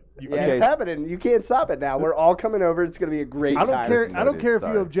 doing it. You Yeah, can't- it's happening. You can't stop it now. We're all coming over. It's gonna be a great I don't time. care. Listen, I don't noted. care if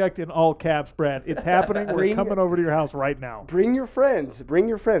Sorry. you object in all caps, Brad. It's happening. We're Bring- coming over to your house right now. Bring your friends. Bring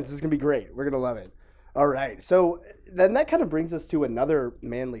your friends. This is gonna be great. We're gonna love it. All right. So then that kind of brings us to another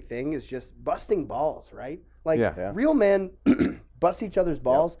manly thing: is just busting balls, right? Like Yeah. real men bust each other's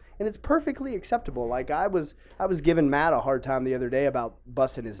balls, and it's perfectly acceptable. Like I was giving Matt a hard time the other day about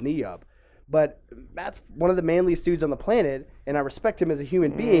busting his knee up, but Matt's one of the manliest dudes on the planet, and I respect him as a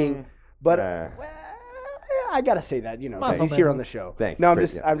human being. But well, I gotta say that, you know, 'cause Muscle he's here man. on the show. Thanks. No, I'm Great.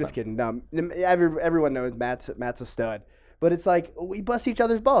 just Yeah, I'm that's just kidding. No, everyone knows Matt's a stud. But it's like we bust each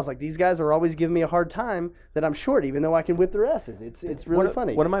other's balls. Like these guys are always giving me a hard time that I'm short, even though I can whip their asses. It's really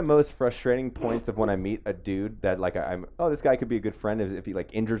funny. One of my most frustrating points of when I meet a dude that like this guy could be a good friend is if he like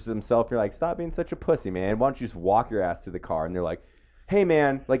injures himself. You're like, stop being such a pussy, man. Why don't you just walk your ass to the car? And they're like, hey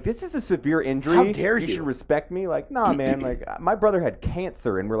man, like this is a severe injury. How dare You you? should respect me. Like, nah, man. Like my brother had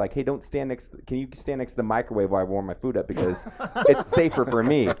cancer, and we're like, hey, don't stand next. Can you stand next to the microwave while I warm my food up because it's safer for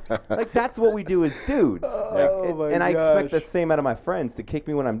me. Like that's what we do as dudes. Oh, my and I expect the gosh. same out of my friends to kick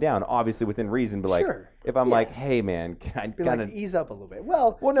me when I'm down, obviously within reason. But like, Sure. if I'm Yeah. like, hey man, can I Be kind like, of ease up a little bit.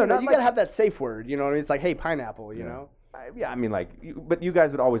 Well, Well, no, you know, not you like- gotta have that safe word. You know what I mean? It's like, hey, pineapple. You know. yeah, I mean, like, but you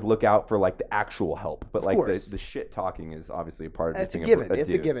guys would always look out for like the actual help, but like course. the shit talking is obviously a part of It's a just being given. It's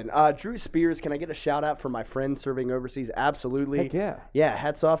a dude. given. Drew Spears, can I get a shout out for my friend serving overseas? Absolutely. Heck yeah. Yeah,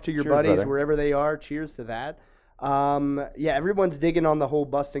 hats off to your Cheers, buddies brother. wherever they are. Cheers to that. Yeah, everyone's digging on the whole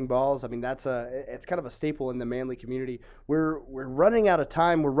busting balls. I mean, it's kind of a staple in the Manly community. We're running out of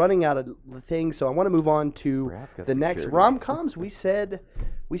time. We're running out of things, so I want to move on to Brad's got the next security. rom-coms. We said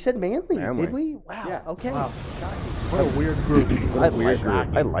Manly, Manly. did we? Wow. Yeah. Okay. Wow. What a weird group.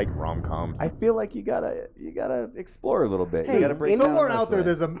 I like rom-coms. I feel like you gotta explore a little bit. Hey, you gotta break down Somewhere the out there,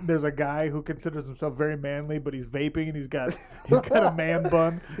 wrestling. there's a guy who considers himself very manly, but he's vaping and he's got a man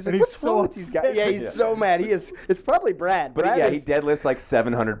bun. He's and like, what's wrong with these guys? Yeah, he's so mad. He is. It's probably Brad. But Brad yeah, is- he deadlifts like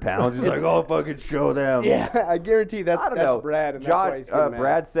 700 pounds. He's like, oh, fucking show them. Yeah, I guarantee that's I don't that's know. Brad, and that's why he's getting mad.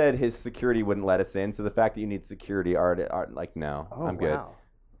 Brad said his security wouldn't let us in, so the fact that you need security are like, no, Oh, I'm good. wow.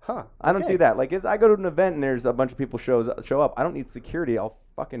 Huh. I don't okay. do that. Like, I go to an event and there's a bunch of people show up. I don't need security. I'll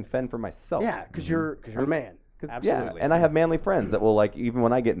fucking fend for myself. Yeah, because you're a man. Absolutely. Yeah, and I have manly friends that will, like, even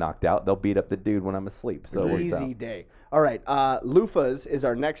when I get knocked out, they'll beat up the dude when I'm asleep. So it works easy out. day. All right, loofahs is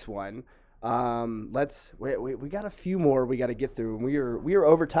our next one. We got a few more we got to get through. We are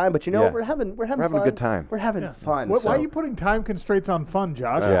over time, but you know Yeah. we're having having a fun. good time. We're having Yeah. fun. Why so- are you putting time constraints on fun,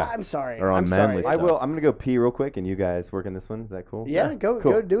 Josh? Yeah. I'm sorry. Or on I'm sorry. manly I stuff. will. I'm gonna go pee real quick, and you guys working this one. Is that cool? Yeah, Cool.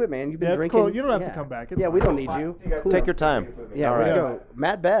 go do it, man. You've been Yeah, it's drinking. cool. You don't have to yeah. come back. It's Yeah, we fine. don't need you. Cool. Take your time. Yeah, All way to right. go.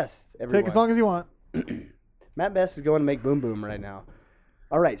 Matt Best. Everyone. Take as long as you want. Matt Best is going to make boom boom right now.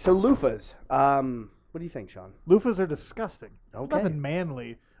 All right, so loofahs. What do you think, Sean? Loofahs are disgusting. There's Okay. nothing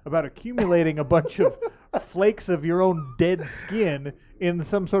manly about accumulating a bunch of flakes of your own dead skin in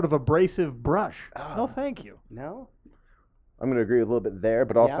some sort of abrasive brush. No, thank you. No. I'm going to agree with a little bit there,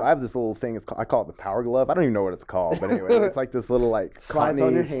 but also Yeah. I have this little thing. I call it the power glove. I don't even know what it's called, but anyway, it's like this little like Slides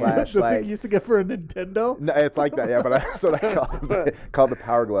on your cotton-y hand. slash, The like, thing you used to get for a Nintendo. no, it's like that, yeah. But that's what I call it the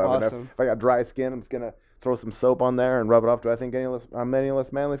power glove. And Awesome. if I got dry skin, I'm just gonna throw some soap on there and rub it off. Do I think I'm any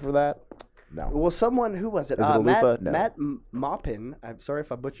less manly for that? No. Well, someone who was it? Is it a Matt, loofah? No. Matt Maupin. I'm sorry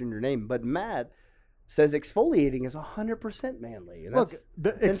if I butchered your name, but Matt says exfoliating is 100% manly. And Look, that's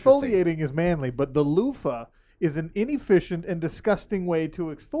the interesting. exfoliating is manly, but the loofah is an inefficient and disgusting way to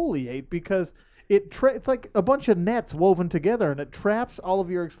exfoliate because it's like a bunch of nets woven together and it traps all of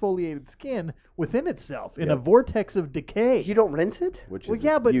your exfoliated skin within itself in a vortex of decay. You don't rinse it? Which Well, is,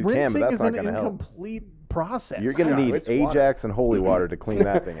 yeah, but you rinsing can, but that's is not an gonna help. incomplete process. You're gonna No, need it's water. Ajax and holy water to clean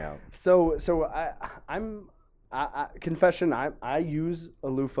that thing out. So I confession. I use a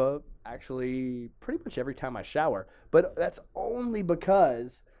loofah actually pretty much every time I shower, but that's only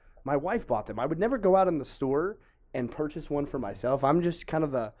because my wife bought them. I would never go out in the store and purchase one for myself. I'm just kind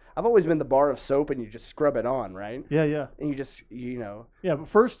of I've always been the bar of soap, and you just scrub it on, right? Yeah, yeah. And you just Yeah, but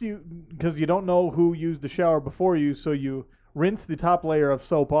first because you don't know who used the shower before you, so you rinse the top layer of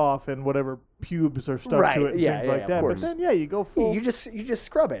soap off and whatever pubes are stuck Right, to it and yeah, things yeah, like of that. But course. then, you go full. you just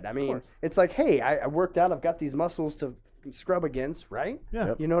scrub it. I mean, course. it's like, hey, I worked out. I've got these muscles to scrub against, right? Yeah.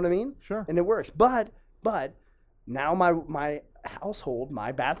 Yep. You know what I mean? Sure. And it works. But now my household,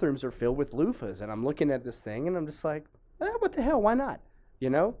 my bathrooms are filled with loofahs, and I'm looking at this thing, and I'm just like, what the hell? Why not? You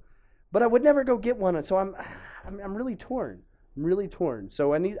know? But I would never go get one, and so I'm really torn. I'm really torn.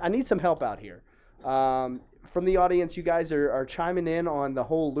 So I need some help out here. From the audience, you guys are chiming in on the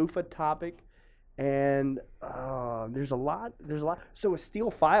whole loofah topic, and there's a lot. So a steel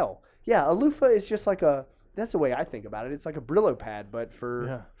file, yeah, a loofah is just like that's the way I think about it. It's like a Brillo pad, but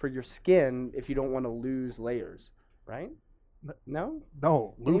for your skin if you don't want to lose layers, right? No?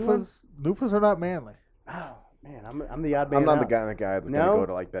 No, Anyone? loofahs are not manly. Oh man, I'm the odd man I'm not out. the guy that's No? gonna go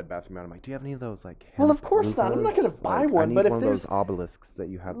to like Bed Bath & Beyond. I'm like, do you have any of those like? Well, hemp of course not. I'm not gonna loofahs? buy Like, one, I need but if one of there's- those obelisks that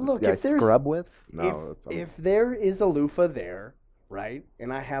you have Look, to if there's- scrub with. No, if there is a loofah there, right,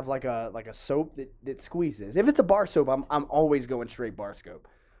 and I have like a soap that squeezes. If it's a bar soap, I'm always going straight bar soap.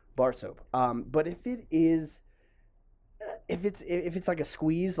 But if it is, if it's like a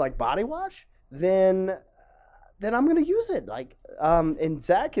squeeze like body wash, then I'm gonna use it. Like, and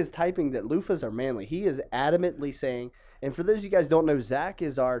Zach is typing that loofahs are manly. He is adamantly saying. And for those of you guys who don't know, Zach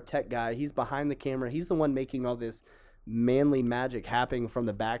is our tech guy. He's behind the camera. He's the one making all this manly magic happening from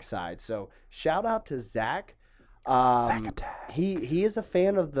the backside. So shout out to Zach. He is a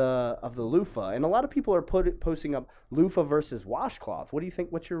fan of the loofah, and a lot of people are posting up loofah versus washcloth. What do you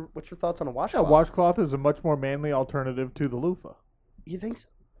think? What's your thoughts on a Yeah, washcloth? washcloth is a much more manly alternative to the loofah. You think so?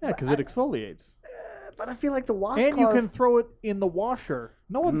 Yeah, because it exfoliates. But I feel like the washcloth. And you can throw it in the washer.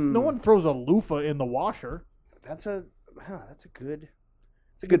 No one throws a loofah in the washer. That's a good.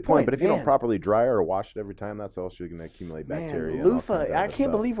 It's a good point. But if you Man. don't properly dry it or wash it every time, that's also going to accumulate Man, bacteria. and all kinds of loofah. I other can't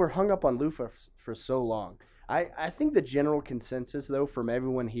stuff. believe we're hung up on loofah for so long. I think the general consensus though from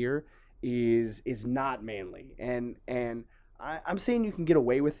everyone here is not manly, and I'm saying you can get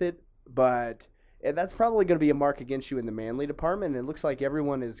away with it, but that's probably going to be a mark against you in the manly department. And it looks like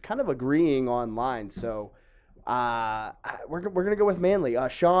everyone is kind of agreeing online. So we're going to go with manly.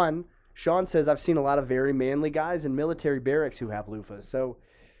 Sean says, I've seen a lot of very manly guys in military barracks who have loofahs. So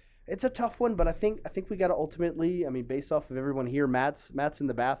it's a tough one, but I think we got to ultimately, I mean, based off of everyone here, Matt's in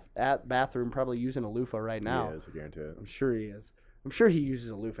the bathroom probably using a loofah right now. He is, I guarantee it. I'm sure he is. I'm sure he uses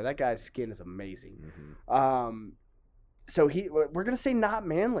a loofah. That guy's skin is amazing. Mm-hmm. So we're going to say not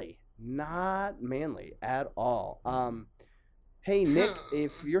manly at all. Hey, Nick,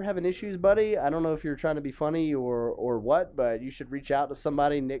 if you're having issues, buddy, I don't know if you're trying to be funny or what, but you should reach out to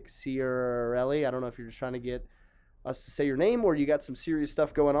somebody, Nick Ciarelli. I don't know if you're just trying to get us to say your name or you got some serious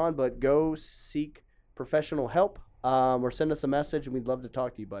stuff going on, but go seek professional help or send us a message, and we'd love to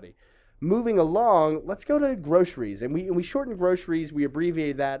talk to you, buddy. Moving along, let's go to groceries. And we shortened groceries. We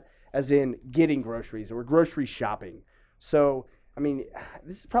abbreviated that as in getting groceries or grocery shopping. So, I mean,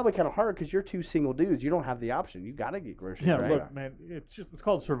 this is probably kind of hard because you're two single dudes. You don't have the option. You got to get groceries, Yeah, right? look, man, it's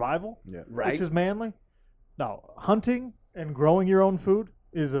called survival, Yeah. Right. which is manly. Now, hunting and growing your own food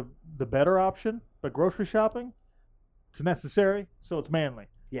is the better option, but grocery shopping, it's necessary, so it's manly.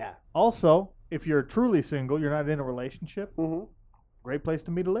 Yeah. Also, if you're truly single, you're not in a relationship, Mm-hmm. great place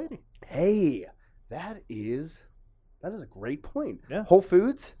to meet a lady. Hey, that is a great point. Yeah. Whole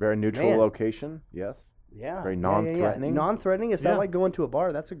Foods? Very neutral Man. location. Yes. Yeah. Very Yeah, non-threatening. Non-threatening. It's Yeah. not like going to a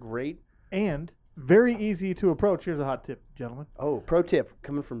bar. That's a great. And very easy to approach. Here's a hot tip, gentlemen. Oh, pro tip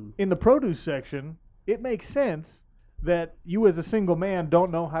coming from. In the produce section, it makes sense that you as a single man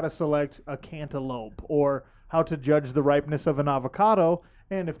don't know how to select a cantaloupe or how to judge the ripeness of an avocado.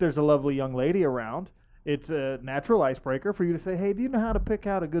 And if there's a lovely young lady around, it's a natural icebreaker for you to say, hey, do you know how to pick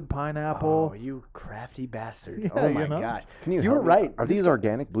out a good pineapple? Oh, you crafty bastard! Yeah, Oh my you know. gosh! Can you You were help me? right. Are these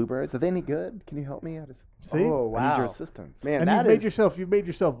organic blueberries? Are they any good? Can you help me? See? Oh I need your wow, assistance. man, And that you've made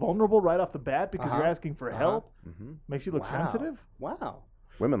yourself vulnerable right off the bat because you're asking for help. Mm-hmm. Makes you look Wow. sensitive. Wow.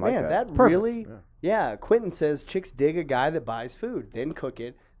 Women like Man, that. that Perfect. really. Yeah. Quentin says chicks dig a guy that buys food, then cook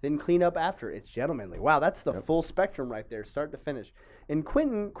it, then clean up after. It's gentlemanly. Wow, that's the full spectrum right there, start to finish. And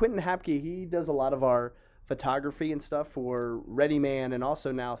Quentin Hapke, he does a lot of our photography and stuff for Ready Man and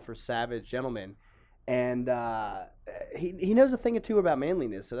also now for Savage Gentleman. And he knows a thing or two about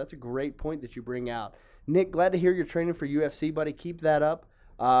manliness, so that's a great point that you bring out. Nick, glad to hear you're training for UFC, buddy. Keep that up.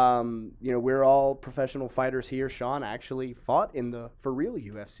 We're all professional fighters here. Sean actually fought in the for real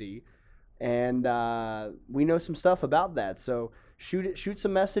UFC, and we know some stuff about that. So shoot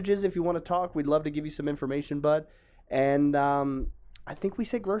some messages if you want to talk. We'd love to give you some information, bud. And I think we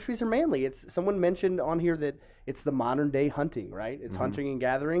said groceries are manly. It's someone mentioned on here that it's the modern day hunting, right? It's hunting and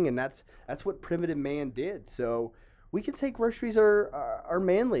gathering, and that's what primitive man did. So we can say groceries are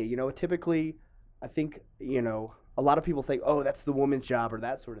manly. You know, typically, I think a lot of people think, oh, that's the woman's job or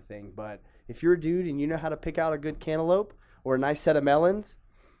that sort of thing. But if you're a dude and you know how to pick out a good cantaloupe or a nice set of melons,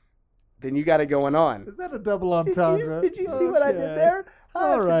 then you got it going on. Is that a double entendre? Did you see what I did Okay. there?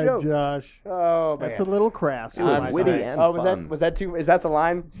 All That's right, a joke. Josh. Oh man, That's a little crass. It was I witty say. and oh, fun. was that too? Is that the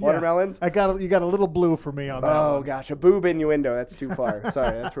line? Yeah. Watermelons. You got a little blue for me on that Oh one. gosh, a boob innuendo. That's too far.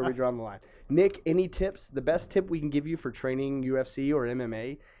 Sorry, that's where we draw the line. Nick, any tips? The best tip we can give you for training UFC or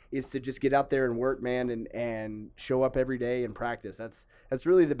MMA is to just get out there and work, man, and show up every day and practice. That's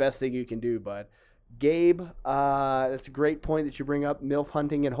really the best thing you can do, bud. Gabe, that's a great point that you bring up. MILF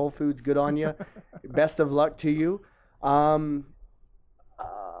hunting at Whole Foods, good on you. Best of luck to you.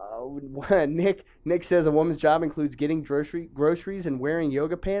 Nick says a woman's job includes getting groceries and wearing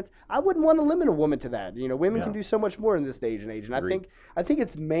yoga pants. I wouldn't want to limit a woman to that. Women can do so much more in this day and age, and Agreed. I think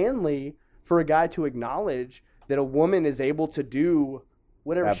it's manly for a guy to acknowledge that a woman is able to do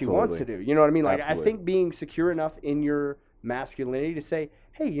whatever she wants to do. You know what I mean? Like Absolutely. I think being secure enough in your masculinity to say,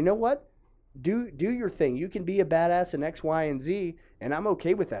 hey, you know what? Do your thing. You can be a badass in X, Y, and Z, and I'm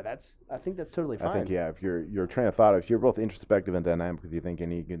okay with that. I think that's totally fine. I think if your train of thought, if you're both introspective and dynamic, because you think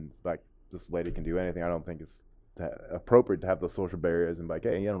this lady can do anything, I don't think it's appropriate to have those social barriers and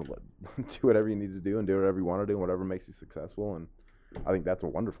hey, do whatever you need to do and do whatever you want to do, and whatever makes you successful. And I think that's a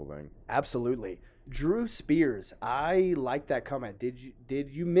wonderful thing. Absolutely. Drew Spears, I like that comment. Did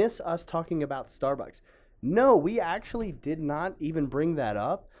you miss us talking about Starbucks? No, we actually did not even bring that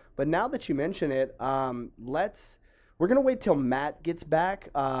up. But now that you mention it, we're gonna wait till Matt gets back.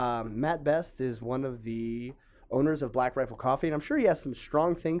 Matt Best is one of the owners of Black Rifle Coffee, and I'm sure he has some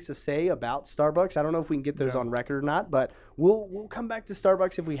strong things to say about Starbucks. I don't know if we can get those on record or not, but we'll come back to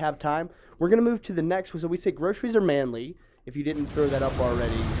Starbucks if we have time. We're gonna move to the next one. So we say groceries are manly. If you didn't throw that up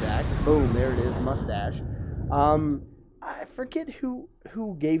already, Zach, boom, there it is, mustache. I forget who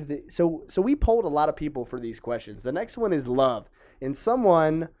gave the. So we polled a lot of people for these questions. The next one is love, and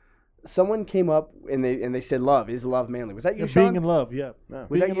someone came up and they said love. Is love manly? Was that you, Sean? Being in love, yeah. No.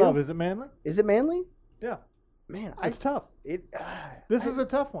 Was Being that in you? love, is it manly? Is it manly? Yeah. Man, It's tough. This is a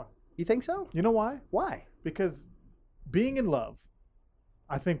tough one. You think so? You know why? Why? Because being in love,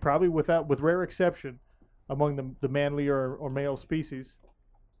 I think probably with rare exception, among the manly or male species,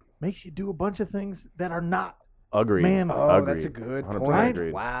 makes you do a bunch of things that are not Agreed. manly. Oh, Agreed. that's a good 100% point.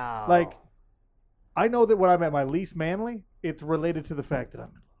 agreed. Wow. Like, I know that when I'm at my least manly, it's related to the fact that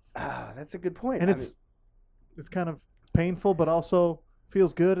I'm in love. That's a good point. And I it's kind of painful, but also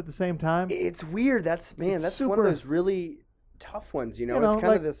feels good at the same time. it's weird. That's one of super- those really tough ones. You know, You know, it's kind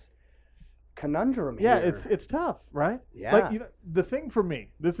like- of this conundrum Yeah, here. it's tough, right? Yeah. Like, you know, the thing for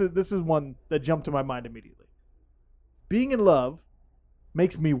me, this is one that jumped to my mind immediately. Being in love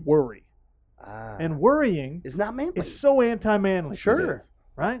makes me worry, and worrying is not manly. is so anti-manly. Sure. It is,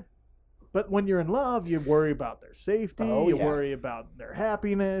 right? But when you're in love, you worry about their safety. Oh, you yeah. worry about their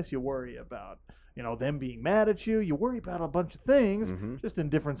happiness. You worry about them being mad at you. You worry about a bunch of things, Mhm. just in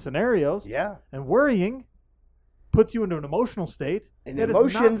different scenarios. Yeah. And worrying puts you into an emotional state. And that is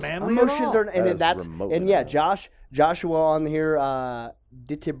emotions, not manly emotions at all. are, and That is that's, remotely and yeah, manly. Joshua on here,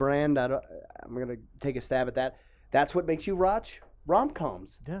 Ditibrand. I'm gonna take a stab at that. That's what makes you watch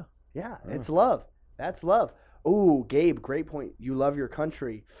rom-coms. Yeah. Yeah, it's love. That's love. Ooh, Gabe, great point. You love your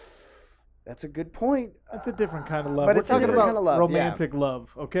country. That's a good point. It's a different kind of love. But We're it's a talking different about kind of love, romantic love,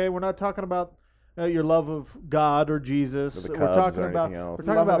 okay? We're not talking about your love of God or Jesus. Or the we're Cubs talking or about anything else. we're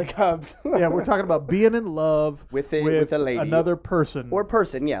talking Love of about the Cubs. yeah, we're talking about being in love with a lady another person, or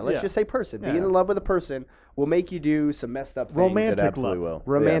person. Yeah, let's Yeah. just say person. Yeah. Being in love with a person will make you do some messed up things. Romantic It absolutely love.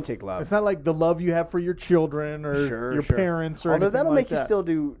 will. Romantic love. It's not like the love you have for your children or Sure, your sure. parents or Although anything that'll like make you that. still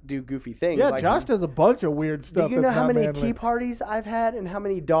do goofy things. Yeah, like, Josh does a bunch of weird do stuff. you know that's how not many manly. tea parties I've had and how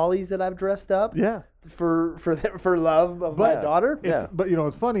many dollies that I've dressed up Yeah, for love of my But daughter? it's but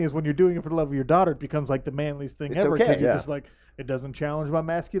what's funny is when you're doing it for the love of your daughter, it becomes like the manliest thing It's ever okay. you're Yeah. just like, it doesn't challenge my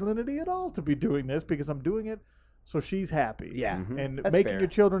masculinity at all to be doing this because I'm doing it so she's happy. Yeah, Mhm. And That's making fair. your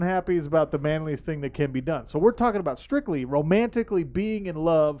children happy is about the manliest thing that can be done. So we're talking about strictly romantically being in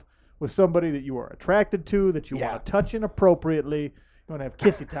love with somebody that you are attracted to, that you Yeah. want to touch inappropriately, you want to have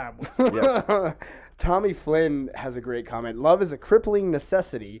kissy time with. Yes. Tommy Flynn has a great comment. Love is a crippling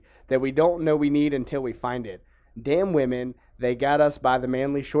necessity that we don't know we need until we find it. Damn women, they got us by the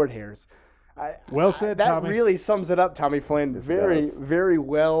manly short hairs. Well said, that Tommy. really sums it up, Tommy Flynn. Yes, it Very, does. very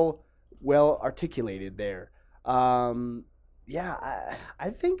well articulated there. Yeah, I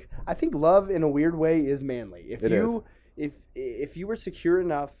think love in a weird way is manly. If you were secure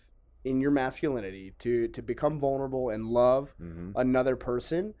enough in your masculinity to become vulnerable and love Mhm. another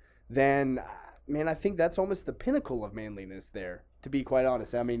person, then man, I think that's almost the pinnacle of manliness there, to be quite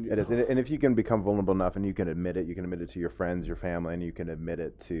honest. I mean, It is, and if you can become vulnerable enough, and you can admit it to your friends, your family, and you can admit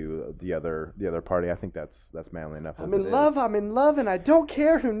it to the other party. I think that's manly enough. I'm as in it is. love, and I don't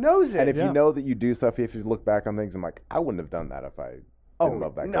care who knows it. And if Yeah. you know that you do stuff, if you look back on things, I'm like, I wouldn't have done that if I didn't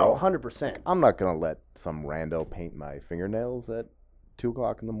love that no, girl. 100%. I'm not gonna let some rando paint my fingernails at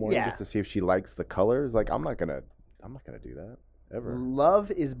 2:00 in the morning Yeah. just to see if she likes the colors. Like, I'm not gonna do that ever.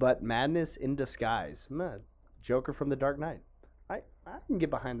 Love is but madness in disguise. Joker from the Dark Knight. I can get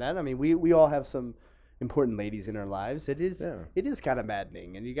behind that. I mean, we all have some important ladies in our lives. It is kind of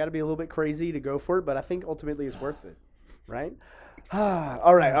maddening, and you got to be a little bit crazy to go for it. But I think ultimately it's worth it, right?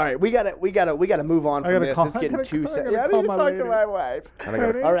 all right. We gotta move on from this. It's getting too sad. Yeah, I need to talk to my wife. And I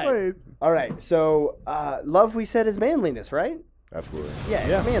gotta- All right. All right. So, love we said is manliness, right? Absolutely. Yeah,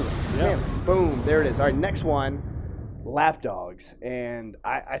 Yeah. it's manly. It's Yeah. manly. Boom, there it is. All right, next one, lap dogs. And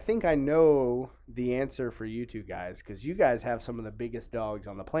I think I know the answer for you two guys because you guys have some of the biggest dogs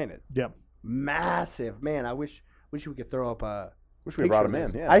on the planet. Yeah. Massive. Man, I wish we could throw up a Wish we brought him picture in.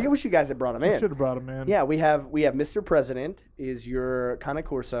 of this. Yeah. I wish you guys had brought him You in. should have brought him in. Yeah, we have Mr. President is your Cane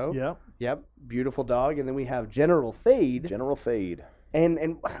Corso. Yeah. Yep, beautiful dog. And then we have General Fade. General Fade.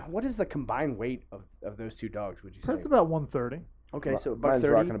 And what is the combined weight of those two dogs, would you say? That's about 130. Okay, so Mine's about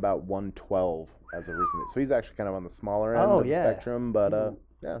 30. rocking about 112 as of recently. So he's actually kind of on the smaller end Oh, of the yeah. spectrum, but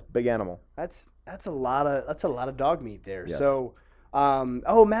yeah, big animal. That's That's a lot of dog meat there. Yes. So,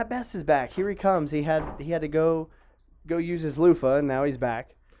 Matt Best is back. Here he comes. He had to go use his loofah, and now he's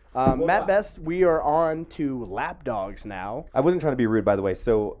back. Matt Best, we are on to lap dogs now. I wasn't trying to be rude, by the way.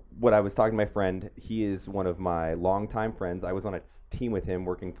 So what I was talking to my friend, he is one of my longtime friends. I was on a team with him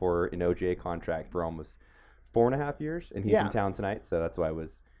working for an OGA contract for almost 4.5 years, and he's Yeah. in town tonight. So that's why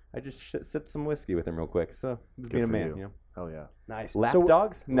I just sipped some whiskey with him real quick. So just being a for man, you. you know. Hell yeah. Nice. Lap So,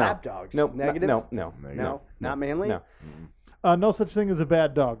 dogs? No. Lap dogs. No. Negative. No. No. Not manly. No. No such thing as a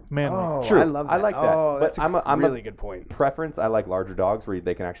bad dog. Manly. Oh, True. I love that. I like that. Oh, But that's I'm a a really good point. Preference, I like larger dogs where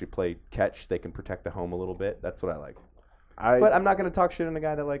they can actually play catch. They can protect the home a little bit. That's what I like. But I'm not going to talk shit on a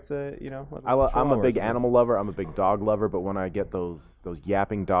guy that likes a, I'm a Chihuahua or big something. animal lover. I'm a big dog lover. But when I get those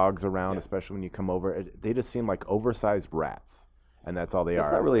yapping dogs around, especially when you come over, they just seem like oversized rats, and that's all they It's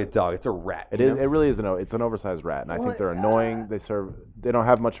are. not really a dog. It's a rat. It you is. know? It really is it's an oversized rat, and I Well, think they're annoying. They don't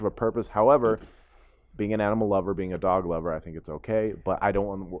have much of a purpose. However, being an animal lover, being a dog lover, I think it's okay. But I don't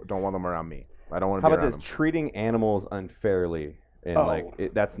want them around me. I don't want to How be about around this? them. Treating animals unfairly and Oh.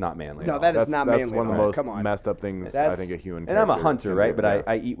 that's not manly. No, at all. that is That's not that's manly one of at the all. most Come on. messed up things I That's- think a human. And I'm a character hunter, can right? do. But Yeah.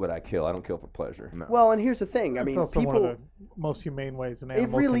 I eat what I kill. I don't kill for pleasure. No. Well, and here's the thing. I It's mean, also people. one of the most humane ways an It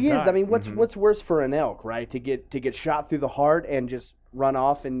animal really can is. die. I mean, what's worse for an elk, right? To get shot through the heart and just run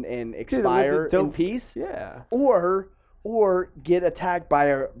off and expire in dope- peace, Yeah. or get attacked by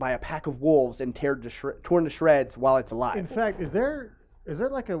a pack of wolves and torn to shreds while it's alive. In fact, is there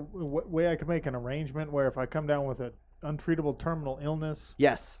like a way I could make an arrangement where if I come down with an untreatable terminal illness,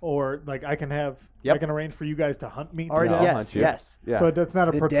 Yes. or like I can Yep. I can arrange for you guys to hunt me to Already. death? I'll Yes. hunt you. Yes. Yeah. So that's not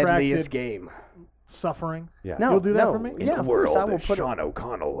a The protracted deadliest game. suffering. yeah. No, You'll do that no. for me? Yeah, of course. I will put it.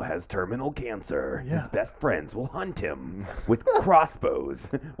 O'Connell has terminal cancer. Yeah. best friends will hunt him with crossbows.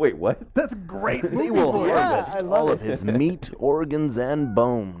 Wait, what? That's great. They movie will voice. Yeah, harvest I love all it. of his meat, organs, and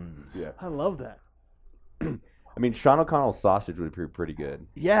bones. Yeah. I love that. I mean, Sean O'Connell's sausage would be pretty good.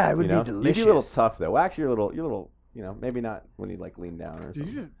 Yeah, it would you know? be delicious. You'd be a little tough though. Well, actually, you're a little. Maybe not when you like lean down or Did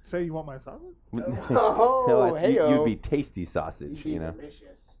something. you just say you want my sausage? Oh, No, hey-o. you'd be tasty sausage. You know.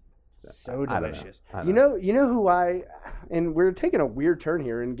 So I don't know. delicious. I don't You know who and we're taking a weird turn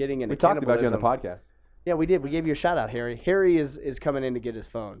here and getting into We talked about you on the cannibalism. podcast. Yeah, we did. We gave you a shout out, Harry. Harry is coming in to get his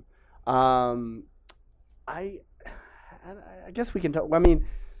phone. I guess we can talk. I mean,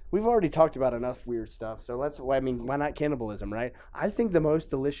 we've already talked about enough weird stuff, so why not cannibalism, right? I think the most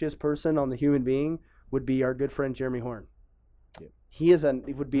delicious person on the human being would be our good friend Jeremy Horn. He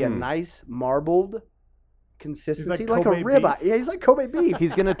would be a nice marbled consistency, like a Kobe ribeye. beef. Yeah, he's like Kobe beef.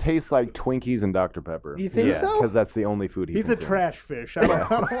 He's gonna taste like Twinkies and Dr Pepper. You think so? Because that's the only food He's a consumes. trash fish. I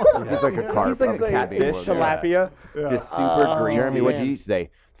don't He's like a carp. He's like, a catfish. it's tilapia. Yeah. Just super Oh, greasy. Jeremy, what'd you man. eat today?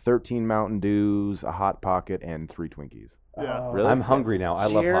 13 Mountain Dews, a Hot Pocket, and 3 Twinkies. Yeah. Oh, Really? I'm hungry now. I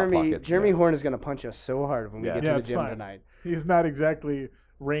love Hot Pockets. Jeremy Horn is going to punch us so hard when we Yeah. get Yeah, to the it's gym fine. tonight. He's not exactly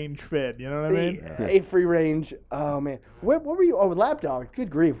range fed. You know what I mean? Ate free range. Oh man, what were you? Oh, lapdog. Good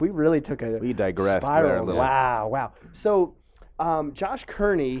grief, we really took a We digressed there a spiral. little. Wow. So, Josh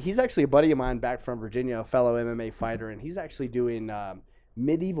Kearney, he's actually a buddy of mine back from Virginia, a fellow MMA fighter, and he's actually doing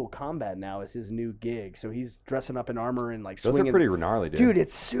medieval combat now as his new gig. So he's dressing up in armor and like Those swinging. are pretty gnarly, dude. Dude,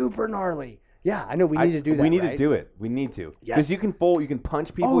 it's super gnarly. Yeah, I know. We need to do that. We need right? to do it. We need to. Yes. Because you can fold, you can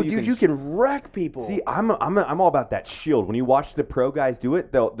punch people. Oh, dude, you can wreck people. See, I'm all about that shield. When you watch the pro guys do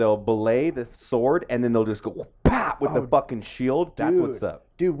it, they'll belay the sword and then they'll just go pop with the fucking shield. That's what's up.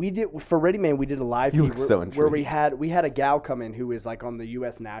 Dude, we did for Ready Man. We did a live You feed look so where we intrigued. had a gal come in who is like on the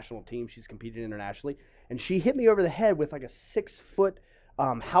U.S. national team. She's competed internationally, and she hit me over the head with like a 6-foot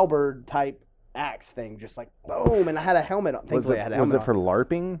halberd type axe thing, just like boom. And I had a helmet on. Was Thankfully, I had a it, was helmet it for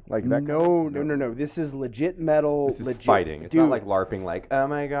LARPing? Like on. that? No. This is legit metal. This is legit fighting. It's dude. not like LARPing. Like, oh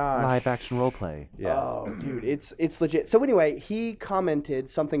my gosh. Live action role play. Yeah. Oh, dude, it's legit. So anyway, he commented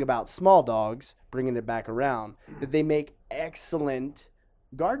something about small dogs, bringing it back around, that they make excellent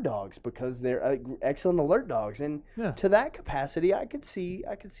guard dogs because they're excellent alert dogs, and Yeah. to that capacity, I could see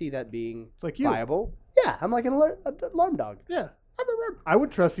that being It's like you. viable. Yeah, I'm like an alarm dog. Yeah. I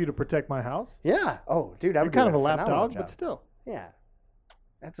would trust you to protect my house. Yeah. Oh, dude, I You're would kind do of a lap phenomenal dog, job. but still. Yeah,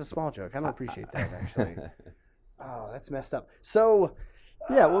 that's a small joke. I don't appreciate that actually. Oh, that's messed up. So.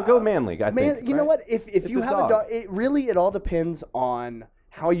 Yeah, we'll go manly. I Man, think. you know right? what? If you a have dog. a dog, it all depends on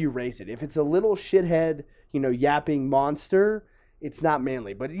how you raise it. If it's a little shithead, yapping monster, it's not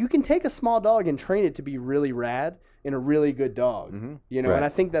manly. But you can take a small dog and train it to be really rad and a really good dog. Mhm. Right. And I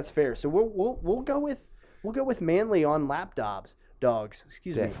think that's fair. So we'll go with manly on lap dogs.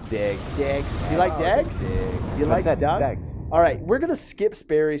 Excuse me. Dags. Dags. You like dags? You like dogs? All right, we're gonna skip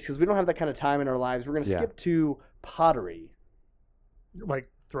Sperry's because we don't have that kind of time in our lives. We're gonna Yeah. skip to pottery. Like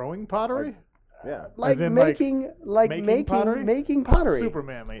throwing pottery? Yeah. Like As in, making pottery? making pottery. Super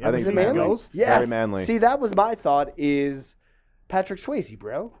manly. I Ever think Is it seen manly. manly? Ghost? Yes. Very manly. See, that was my thought. Is Patrick Swayze,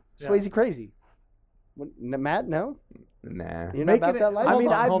 bro? Yeah. Swayze crazy. Matt, no, Nah. you're not Making about it- that life. I Hold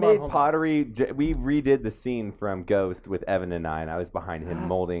mean, on, I've hold on, made hold on. pottery. We redid the scene from Ghost with Evan and I was behind him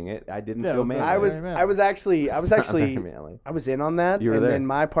molding it. I didn't Yeah, feel but manly. I was, Very manly. I was actually, Very manly. I was in on that, You were and there. then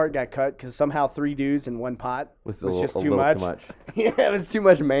my part got cut because somehow 3 dudes in one pot Was was just a too little much. too much. Yeah, it was too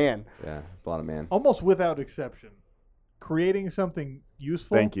much man. Yeah, it's a lot of man. Almost without exception, creating something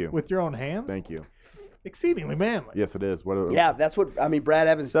useful Thank you. with your own hands, Thank you. exceedingly manly. Yes, it is. What? Yeah, that's what I mean. Brad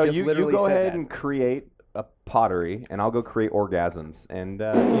Evans So just you literally go said ahead that. and create a pottery, and I'll go create orgasms, and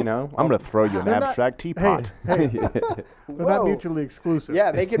I'm gonna throw you an They're not- abstract teapot. Hey, they're Whoa. not mutually exclusive.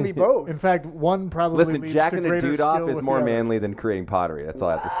 Yeah, they can be both. In fact, one probably listen. leads Jacking to a greater dude off skill is with more the other. manly than creating pottery. That's all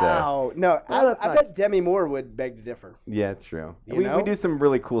I have to say. Wow. No, Well, I that's not- bet Demi Moore would beg to differ. Yeah, it's true. You We know? do some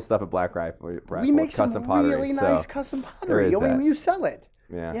really cool stuff at Black Rifle. We make some custom pottery. really so, nice custom pottery. is I mean, that. you sell it.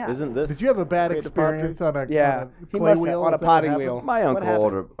 Yeah. Yeah. Isn't this? Did you have a bad Create a pottery? experience on a Yeah, on he a clay must have, wheel? on a Is that what potting happened? wheel. My What uncle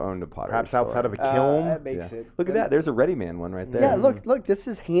happened? owned a pottery perhaps store. outside of a kiln? That makes Yeah. it. Look at that. There's a Ready Man one right there. Yeah, look. This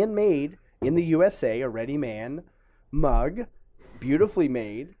is handmade in the USA. A Ready Man mug, beautifully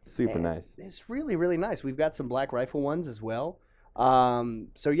made. Super And nice. It's really, really nice. We've got some Black Rifle ones as well.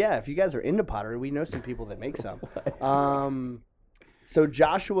 So yeah, if you guys are into pottery, we know some people that make some. So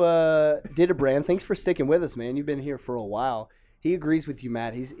Joshua did a brand. Thanks for sticking with us, man. You've been here for a while. He agrees with you,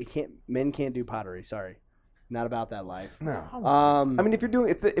 Matt. Men can't do pottery. Sorry, not about that life. No. I I mean, if you're doing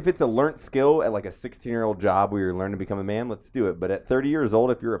if it's a learnt skill at like a 16-year-old job where you're learning to become a man, let's do it. But at 30 years old,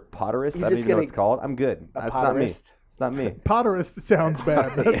 if you're a potterist, You're I don't just even know what gonna- it's called. I'm good. a That's not me. potterist. It's not me. Potterist sounds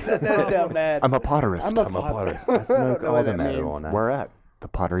bad. that does sound bad. I'm a potterist. I'm a potterist. I I don't smoke know all what the that means. marijuana. Where at? The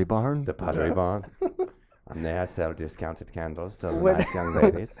Pottery Barn. The pottery barn. I'm there. I sell discounted candles to the What- nice young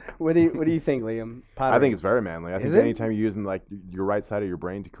ladies. What do you think, Liam? Pottery. I think it's very manly. I Is think it? anytime you're using like your right side of your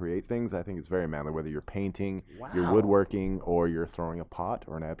brain to create things, I think it's very manly. Whether you're painting, you're Wow. woodworking, or you're throwing a pot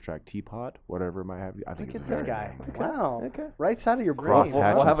or an abstract teapot, whatever it might have. I think Look it's at this very guy. manly. Wow. Okay. Right side of your brain. Cross We'll,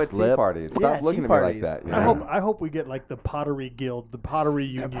 hatch we'll and have a tea slip. party. Stop Yeah, looking tea at me like parties. that. you I know? hope we get like the Pottery Guild, the Pottery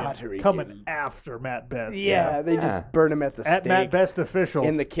Union Pottery coming Guild. after Matt Best. Yeah, they Yeah. just burn him at the At stake Matt Best official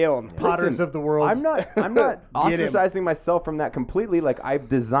in the kiln. Potters Listen, of the world. I'm not Get him. ostracizing myself from that completely. Like I've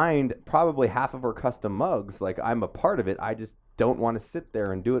designed probably half of our custom mugs. Like I'm a part of it. I just don't want to sit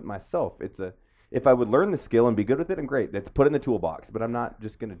there and do it myself. If I would learn the skill and be good with it, I'm great. That's put in the toolbox, but I'm not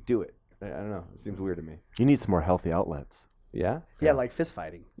just gonna do it. I don't know. It seems weird to me. You need some more healthy outlets. Yeah. Yeah, like fist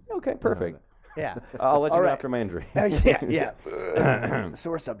fighting. Okay. Perfect. Yeah. I'll let you All know right. after my injury. yeah.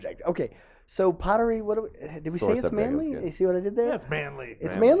 Sore subject. Okay. So pottery. What did we Sore say? It's subject, that was manly. good. You see what I did there? Yeah, it's manly.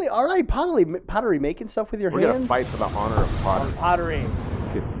 It's manly. All right, pottery, making stuff with your We're hands. gonna fight for the honor of pottery. Pottery.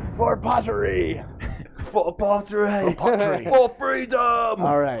 For pottery. For pottery. pottery. For freedom.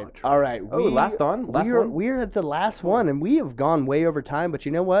 All right. Oh, last one? Last one? We're at the last one, and we have gone way over time. But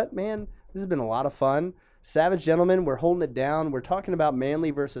you know what, man? This has been a lot of fun. Savage Gentlemen, we're holding it down. We're talking about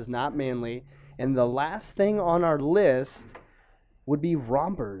manly versus not manly. And the last thing on our list would be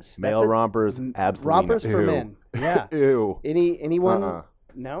rompers. Male rompers, absolutely. Rompers not. for Ew. men. Yeah. Ew. Anyone? Uh-uh.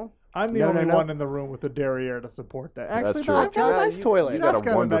 No? I'm the No, only no. one in the room with a derriere to support that. That's Actually, true. no, I've got a nice toilet. You got Josh a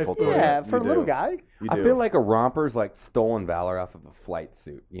got a wonderful nice toilet. Yeah, for a You little do. guy. You I do. feel like a romper's like stolen valor off of a flight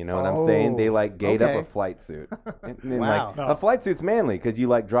suit. You know what I'm saying? They like gate okay. up a flight suit. And Wow. like, No. a flight suit's manly because you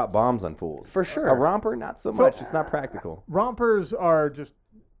like drop bombs on fools. For sure. A romper, not so much. It's not practical. rompers are just,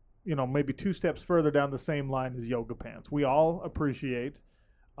 maybe 2 steps further down the same line as yoga pants. We all appreciate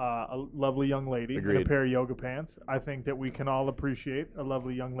a lovely young lady in a Agreed. pair of yoga pants. I think that we can all appreciate a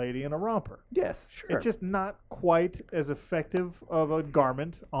lovely young lady in a romper. Yes. Sure. It's just not quite as effective of a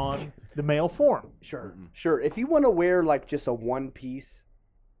garment on the male form. Sure. Sure. If you want to wear like just a one piece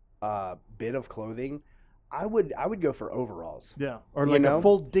bit of clothing, I would go for overalls. Yeah, or You like know? a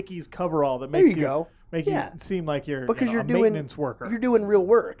full Dickies coverall that There makes you go. make Yeah. you seem like you're Because a you're doing maintenance worker. You're doing real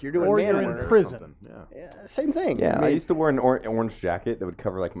work. You're doing Or man you're in work. prison. Something, Yeah. Yeah, same thing. Yeah, I mean, used to wear an orange jacket that would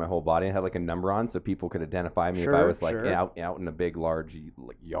cover like my whole body and had like a number on, so people could identify me if I Sure, was like sure. out in a big, large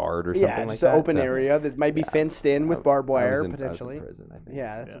like, yard or something yeah, like just that. an open so- area that might be Yeah. fenced in with I- barbed I was wire in- potentially. I was in prison, I think.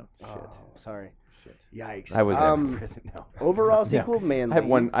 Yeah, that's Yeah. oh, sorry. Shit. Yikes. I was in prison. No. Overalls Yeah. equal manly.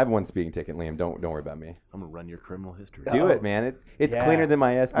 I have one speeding ticket, Liam. Don't worry about me. I'm gonna run your criminal history. Do Oh. it, man. It's Yeah. cleaner than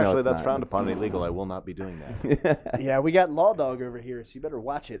my S. No, Actually, it's that's not. frowned It's- upon and illegal. I will not be doing that. Yeah, we got Law Dog over here, so you better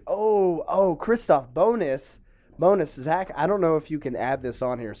watch it. Oh, Christoph, bonus, Zach. I don't know if you can add this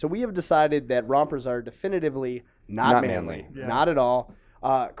on here. So we have decided that rompers are definitively not Not manly, manly. Yeah. not at all.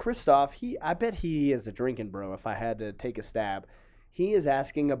 Christoph, I bet he is a drinking bro. If I had to take a stab, He is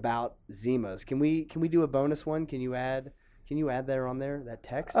asking about Zimas. Can we do a bonus one? Can you add there on there that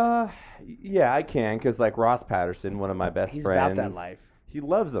text? Yeah, I can, because like Ross Patterson, one of my best He's friends, about that life. he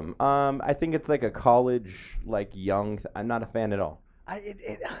loves them. I think it's like a college, like young. I'm not a fan at all.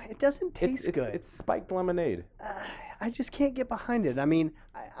 It doesn't taste good. It's spiked lemonade. I just can't get behind it. I mean,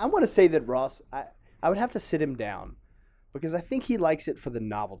 I want to say that Ross. I would have to sit him down because I think he likes it for the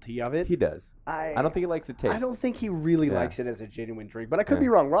novelty of it. He does. I don't think he likes the taste. I don't think he really Yeah. likes it as a genuine drink, but I could Yeah. be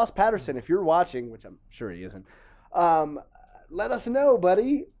wrong. Ross Patterson, if you're watching, which I'm sure he isn't, let us know,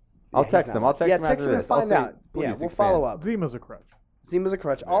 buddy. I'll Yeah, he's text not him. I'll watching. text him text after him this. and I'll find say, out. please Yeah, we'll expand. follow up. Zima's a crutch. Zima's a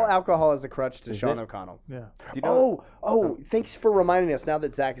crutch. All alcohol is a crutch to Is Sean it? O'Connell. Yeah. Do you know? Thanks for reminding us now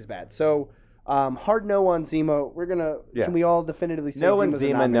that Zach is bad. So, hard no on Zima. We're gonna. Yeah. Can we all definitively say No one Zimas are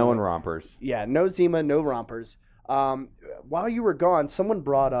Zima, not no manly? one rompers. Yeah, no Zima, no rompers. While you were gone, someone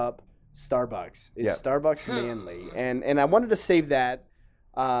brought up Starbucks. Is Yeah. Starbucks manly? And I wanted to save that.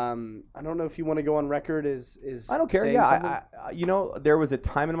 I don't know if you want to go on record as I don't care. saying Yeah, something. there was a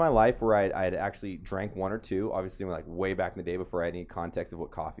time in my life where I had actually drank one or two. Obviously, like way back in the day before I had any context of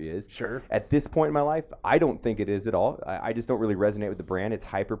what coffee is. Sure. At this point in my life, I don't think it is at all. I just don't really resonate with the brand. It's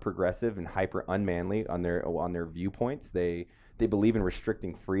hyper progressive and hyper unmanly on their viewpoints. They believe in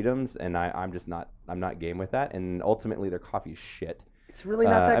restricting freedoms, and I'm not game with that. And ultimately, their coffee is shit. It's really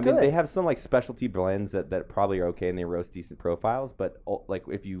not that I good. mean, they have some like specialty blends that probably are okay and they roast decent profiles, but like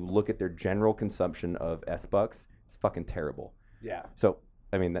if you look at their general consumption of S-Bucks, it's fucking terrible. Yeah. So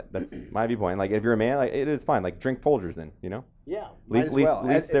I mean that's my viewpoint. Like if you're a man, like it is fine. Like drink Folgers then, you know. Yeah. At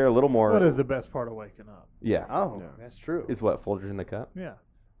least they're a little more. What is the best part of waking up? Yeah. Oh, Yeah. that's true. Is what Folgers in the cup? Yeah.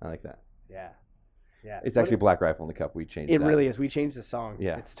 I like that. Yeah. Yeah. It's What actually Black Rifle in the cup. We changed. It that. really is. We changed the song.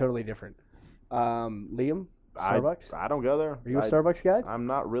 Yeah. It's totally different. Liam, Starbucks? I don't go there. Are you a I- Starbucks guy? I'm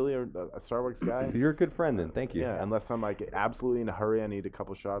not really a Starbucks guy. You're a good friend then. Thank you. Yeah, unless I'm like absolutely in a hurry, I need a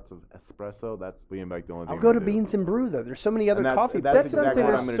couple shots of espresso. That's being like the only thing. I'll I'm go to gonna do. Beans and Brew though. There's so many other And that's- coffee. that's That's what I'm exactly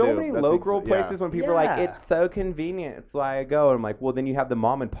saying. what I'm There's gonna so do. many That's local yeah. places when people are like, Yeah. it's so convenient. It's why I go. And I'm like, well, then you have the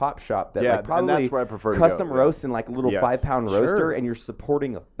mom and pop shop that Yeah, like and probably that's where I prefer to custom go, yeah. roast in like a little Yes. 5-pound Sure. roaster, and you're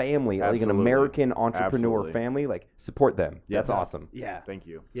supporting a family, like an Absolutely. American entrepreneur Absolutely. family. Like support them. Yes. That's awesome. Yeah. Thank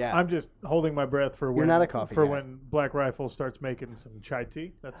you. Yeah. I'm just holding my breath for when not a coffee for guy. when Black Rifle starts making some chai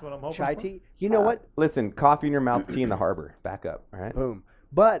tea. That's what I'm hoping. Chai for. tea. You know what? Listen, coffee in your mouth, tea in the harbor. Back up. All right. Boom.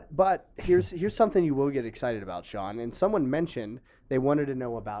 But here's something you will get excited about, Sean. And someone mentioned they wanted to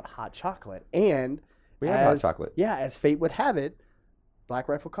know about hot chocolate. And We have hot as- chocolate. Yeah, as fate would have it, Black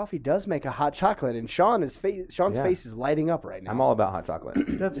Rifle Coffee does make a hot chocolate, and Sean's Yeah. face is lighting up right now. I'm all about hot chocolate.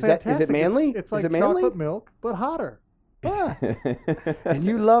 That's Is that- is it fantastic. manly? It's Is like it manly? chocolate milk, but hotter. Ah, and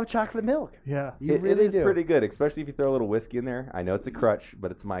you love chocolate milk. Yeah. You it really is do. pretty good, especially if you throw a little whiskey in there. I know it's a crutch, but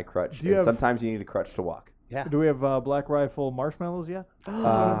it's my crutch. Do you And have- sometimes you need a crutch to walk. Yeah. Do we have Black Rifle marshmallows yet? We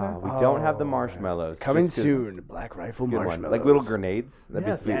don't have the Oh, marshmallows. Coming just 'cause soon, Black Rifle it's a good one. marshmallows. Like little grenades. That'd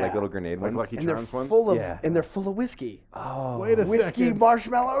Yes. be sweet, like Yeah. little grenade Like ones. Lucky and they're Charms ones. full of Yeah. whiskey. Oh, Wait a Whiskey second.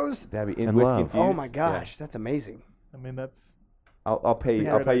 marshmallows. that'd be in And whiskey love. infused. Oh my Yeah. gosh, that's amazing. I mean, that's I'll pay you.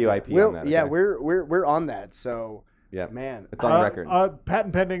 Yeah, I'll pay you IP on that. Yeah, okay? we're on that. So yeah. man, It's on record.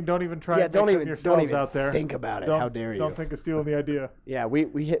 Patent pending. Don't even try. yeah, to don't mix them even yourselves out there. think about it. Don't, How dare you? Don't think of stealing the idea. Yeah,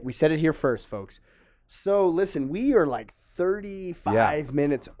 we said it here first, folks. So listen, we are like 35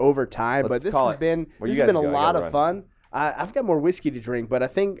 minutes over time, but Let's this call has it. been Well, this you has been a guys go, I lot gotta of run. fun. I've got more whiskey to drink, but I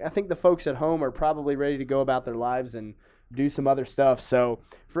think the folks at home are probably ready to go about their lives and do some other stuff. So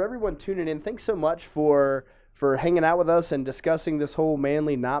for everyone tuning in, thanks so much for hanging out with us and discussing this whole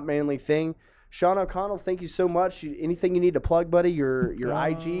manly, not manly thing. Sean O'Connell, thank you so much. Anything you need to plug, buddy? Your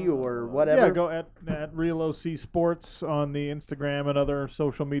IG or whatever? Yeah, go at Real OC Sports on the Instagram and other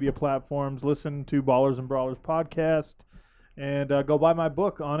social media platforms. Listen to Ballers and Brawlers podcast, and go buy my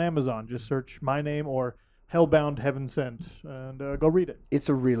book on Amazon. Just search my name or Hellbound Heaven Sent, and go read it. It's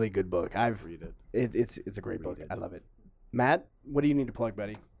a really good book. I've Read it. It's a great book. I love it. Matt, what do you need to plug,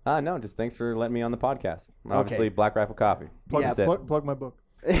 buddy? No, just thanks for letting me on the podcast. Obviously, Black Rifle Coffee. Plug, Yeah, That's it. plug my book.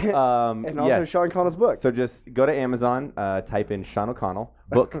 And also yes. Sean Connell's book. So just go to Amazon, type in Sean O'Connell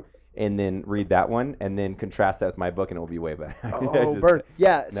book, and then read that one, and then contrast that with my book, and it will be way better. Oh, bird.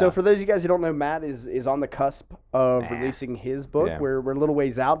 Yeah, so No. for those of you guys who don't know, Matt is on the cusp of Nah. releasing his book. Yeah. We're a little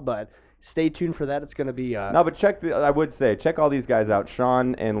ways out, but stay tuned for that. It's going to be No, but I would say, check all these guys out.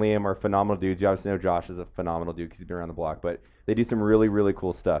 Sean and Liam are phenomenal dudes. You obviously know Josh is a phenomenal dude because he's been around the block, but they do some really, really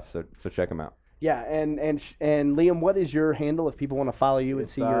cool stuff. So check them out. yeah, and Liam, what is your handle if people want to follow you and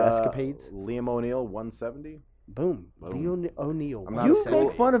see your escapades? Liam O'Neill 170. Boom. Boom. Liam O'Neill. I'm not You a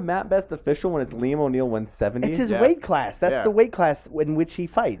make fun of Matt Best official when it's Liam O'Neill 170. It's his Yeah. weight class. That's Yeah. the weight class in which he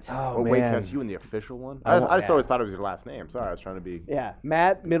fights. Oh, wait, man. because you in the official one? Oh, I just yeah. always thought it was your last name. Sorry, I was trying to be. Yeah.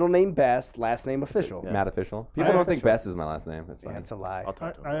 Matt, middle name Best, last name Official. Yeah. Matt official. People don't think Best is my last name. That's Yeah, fine. it's a lie. I'll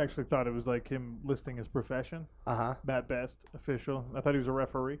talk to him. I actually thought it was like him listing his profession. Uh-huh. Matt Best, official. I thought he was a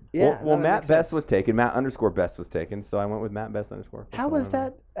referee. Yeah. well, that Matt makes Best sense. was taken. Matt _ Best was taken. So I went with Matt Best _ How was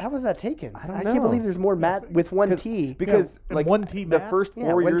that? How was that taken? I don't can't know. believe there's more Matt with one T. Because and like one T the Matt? first Yeah,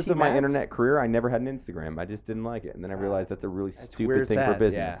 4 one years T of my Matts. internet career, I never had an Instagram. I just didn't like it, and then I realized that's a really That's stupid where it's thing for at.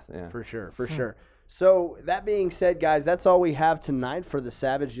 business. Yeah, for sure, for sure. So that being said, guys, that's all we have tonight for the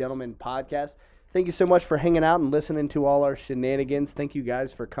Savage Gentleman podcast. Thank you so much for hanging out and listening to all our shenanigans. Thank you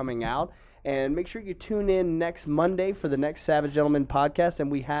guys for coming out. And make sure you tune in next Monday for the next Savage Gentleman podcast.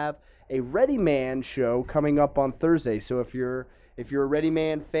 And we have a Ready Man show coming up on Thursday. So if you're a Ready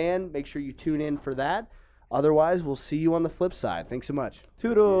Man fan, make sure you tune in for that. Otherwise, we'll see you on the flip side. Thanks so much.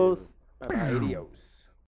 Toodles. Adios.